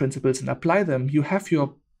develop those principles and apply them, you have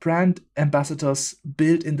your brand ambassadors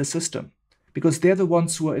built in the system, because they're the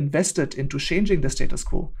ones who are invested into changing the status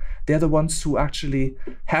quo. They're the ones who actually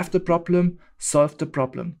have the problem, solve the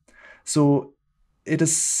problem. So it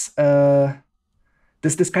is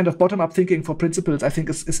this kind of bottom-up thinking for principles, I think,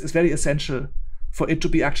 is very essential for it to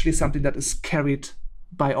be actually something that is carried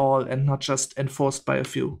by all and not just enforced by a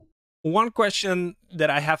few. One question that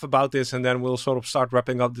I have about this, and then we'll sort of start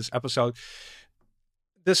wrapping up this episode.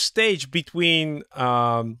 The stage between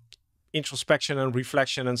introspection and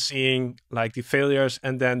reflection and seeing like the failures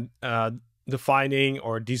and then defining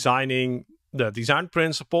or designing the design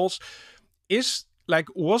principles is like,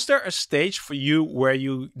 was there a stage for you where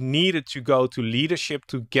you needed to go to leadership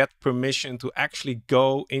to get permission to actually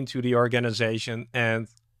go into the organization and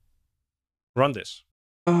run this?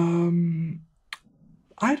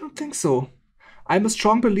 I don't think so. I'm a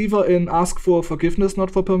strong believer in ask for forgiveness,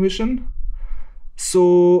 not for permission.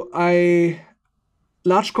 So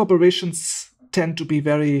large corporations tend to be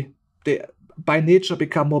they by nature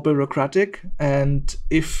become more bureaucratic. And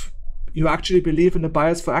if you actually believe in a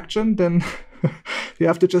bias for action, then you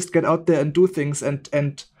have to just get out there and do things and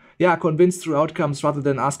convince through outcomes rather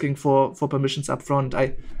than asking for permissions up front.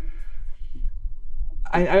 I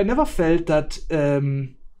never felt that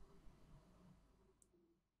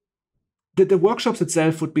the workshops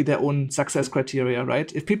itself would be their own success criteria,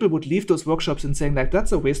 right? If people would leave those workshops and saying like,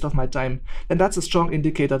 that's a waste of my time, then that's a strong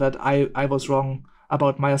indicator that I was wrong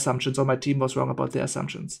about my assumptions or my team was wrong about their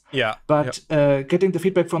assumptions. Yeah. But getting the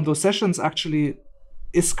feedback from those sessions actually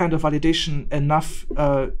is kind of validation enough,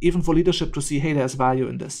 even for leadership to see, hey, there's value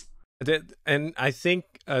in this. And I think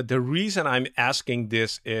the reason I'm asking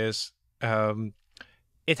this is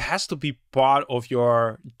it has to be part of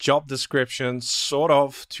your job description, sort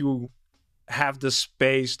of, to have the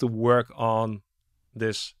space to work on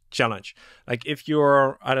this challenge. Like if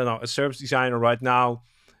you're, I don't know, a service designer right now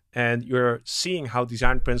and you're seeing how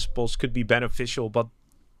design principles could be beneficial, but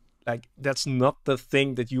like that's not the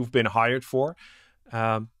thing that you've been hired for,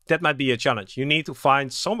 that might be a challenge. You need to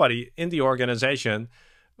find somebody in the organization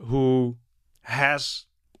who has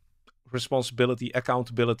responsibility,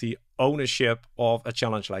 accountability, ownership of a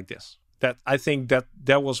challenge like this. That I think that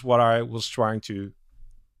was what I was trying to.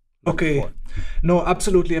 Okay, no,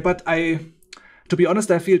 absolutely. But to be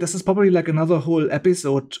honest, I feel this is probably like another whole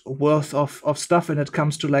episode worth of stuff when it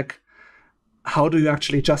comes to like, how do you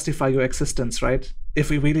actually justify your existence, right?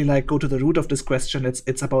 If we really like go to the root of this question,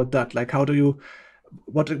 it's about that. Like, how do you,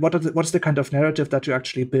 what's the kind of narrative that you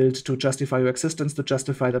actually build to justify your existence, to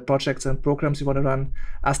justify the projects and programs you want to run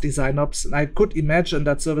as design ops? And I could imagine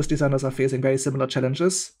that service designers are facing very similar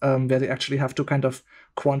challenges, where they actually have to kind of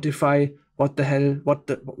quantify what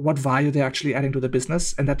value they're actually adding to the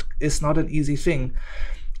business, and that is not an easy thing.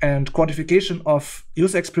 And quantification of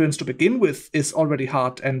user experience to begin with is already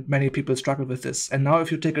hard, and many people struggle with this. And now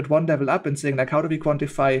if you take it one level up and saying like, how do we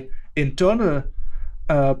quantify internal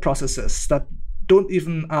processes that don't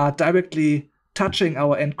even directly touching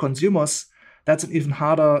our end consumers, that's an even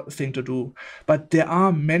harder thing to do. But there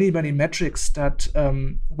are many, many metrics that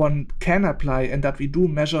one can apply and that we do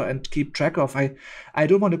measure and keep track of. I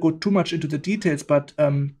don't want to go too much into the details, but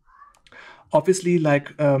obviously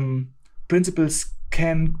like principles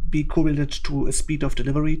can be correlated to a speed of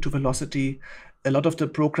delivery, to velocity. A lot of the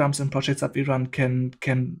programs and projects that we run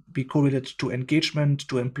can be correlated to engagement,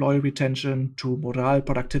 to employee retention, to morale,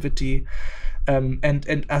 productivity. And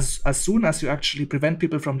as soon as you actually prevent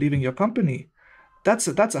people from leaving your company, that's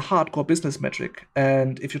a hardcore business metric.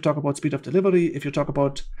 And if you talk about speed of delivery, if you talk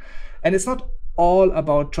about, and it's not all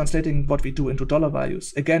about translating what we do into dollar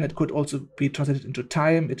values. Again, it could also be translated into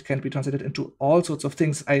time. It can be translated into all sorts of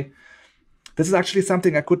things. This is actually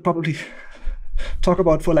something I could probably talk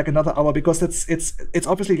about for like another hour, because it's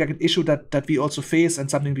obviously like an issue that we also face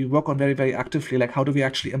and something we work on very, very actively. Like, how do we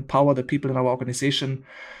actually empower the people in our organization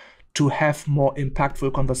to have more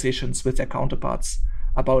impactful conversations with their counterparts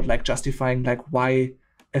about like justifying like why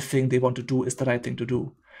a thing they want to do is the right thing to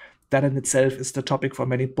do. That in itself is the topic for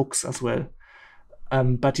many books as well.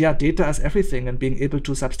 But yeah, data is everything, and being able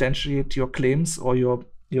to substantiate your claims or your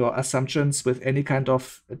assumptions with any kind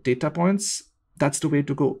of data points, that's the way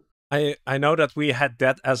to go. I know that we had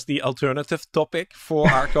that as the alternative topic for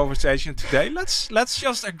our conversation today. Let's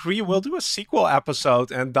just agree we'll do a sequel episode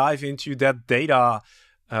and dive into that data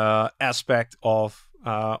aspect of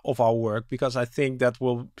our work, because I think that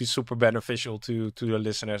will be super beneficial to the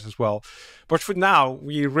listeners as well. But for now,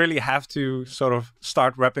 we really have to sort of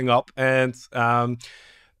start wrapping up, and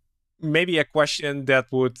maybe a question that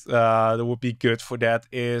would be good for that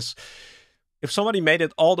is, if somebody made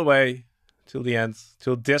it all the way till the end,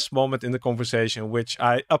 till this moment in the conversation, which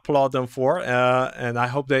I applaud them for, and I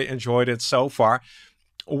hope they enjoyed it so far,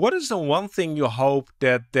 what is the one thing you hope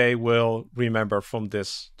that they will remember from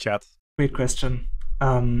this chat? Great question.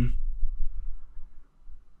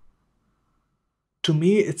 to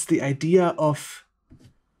me, it's the idea of,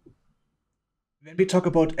 when we talk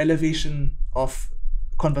about elevation of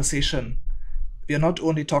conversation, we are not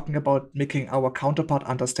only talking about making our counterpart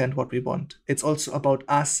understand what we want. It's also about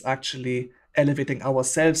us actually elevating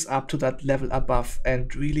ourselves up to that level above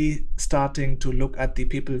and really starting to look at the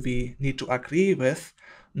people we need to agree with,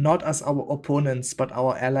 not as our opponents, but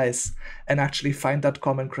our allies, and actually find that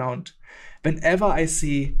common ground. Whenever I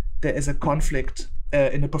see there is a conflict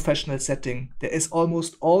in a professional setting, there is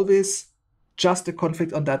almost always just a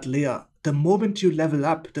conflict on that layer. The moment you level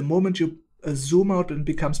up, the moment you zoom out and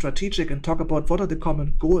become strategic and talk about what are the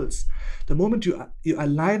common goals, the moment you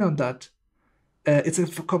align on that, it's a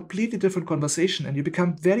completely different conversation, and you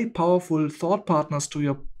become very powerful thought partners to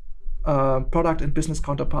your product and business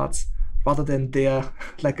counterparts, rather than they're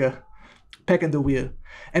like a peg in the wheel.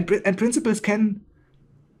 And principles can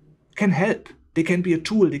help. They can be a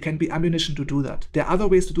tool. They can be ammunition to do that. There are other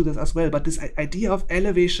ways to do this as well. But this idea of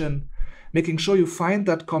elevation, making sure you find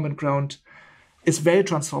that common ground, is very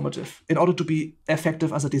transformative in order to be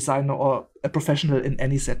effective as a designer or a professional in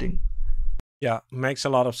any setting. Yeah, makes a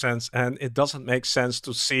lot of sense. And it doesn't make sense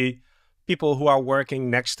to see people who are working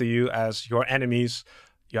next to you as your enemies.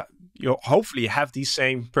 Yeah, you hopefully have the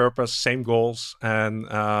same purpose, same goals. And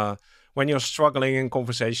when you're struggling in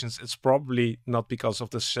conversations, it's probably not because of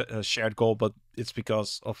the shared goal, but it's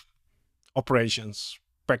because of operations,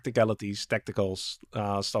 practicalities, tacticals,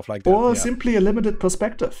 stuff like that. Or simply a limited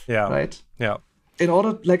perspective, right? Yeah. In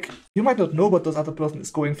order, like, you might not know what this other person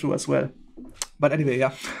is going through as well. But anyway,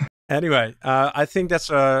 yeah. Anyway, I think that's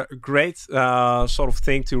a great sort of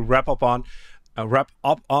thing to wrap up on.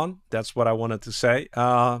 That's what I wanted to say.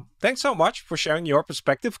 Thanks so much for sharing your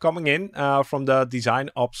perspective coming in from the design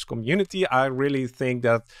ops community. I really think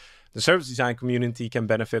that the service design community can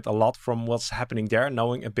benefit a lot from what's happening there,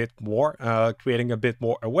 knowing a bit more, creating a bit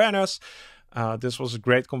more awareness. This was a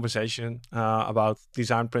great conversation about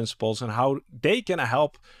design principles and how they can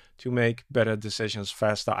help to make better decisions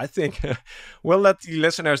faster. I think we'll let the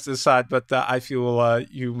listeners decide, but I feel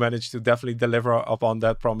you managed to definitely deliver upon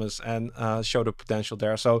that promise and show the potential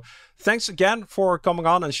there. So thanks again for coming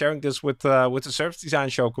on and sharing this with the Service Design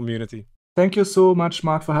Show community. Thank you so much,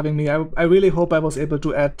 Mark, for having me. I really hope I was able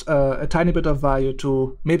to add a tiny bit of value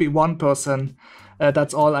to maybe one person.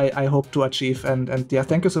 That's all I hope to achieve. And yeah,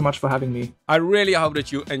 thank you so much for having me. I really hope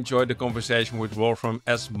that you enjoyed the conversation with Wolfram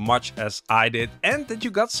as much as I did and that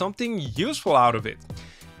you got something useful out of it.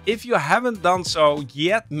 If you haven't done so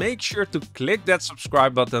yet, make sure to click that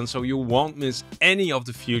subscribe button so you won't miss any of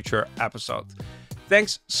the future episodes.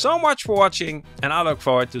 Thanks so much for watching, and I look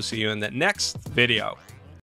forward to see you in the next video.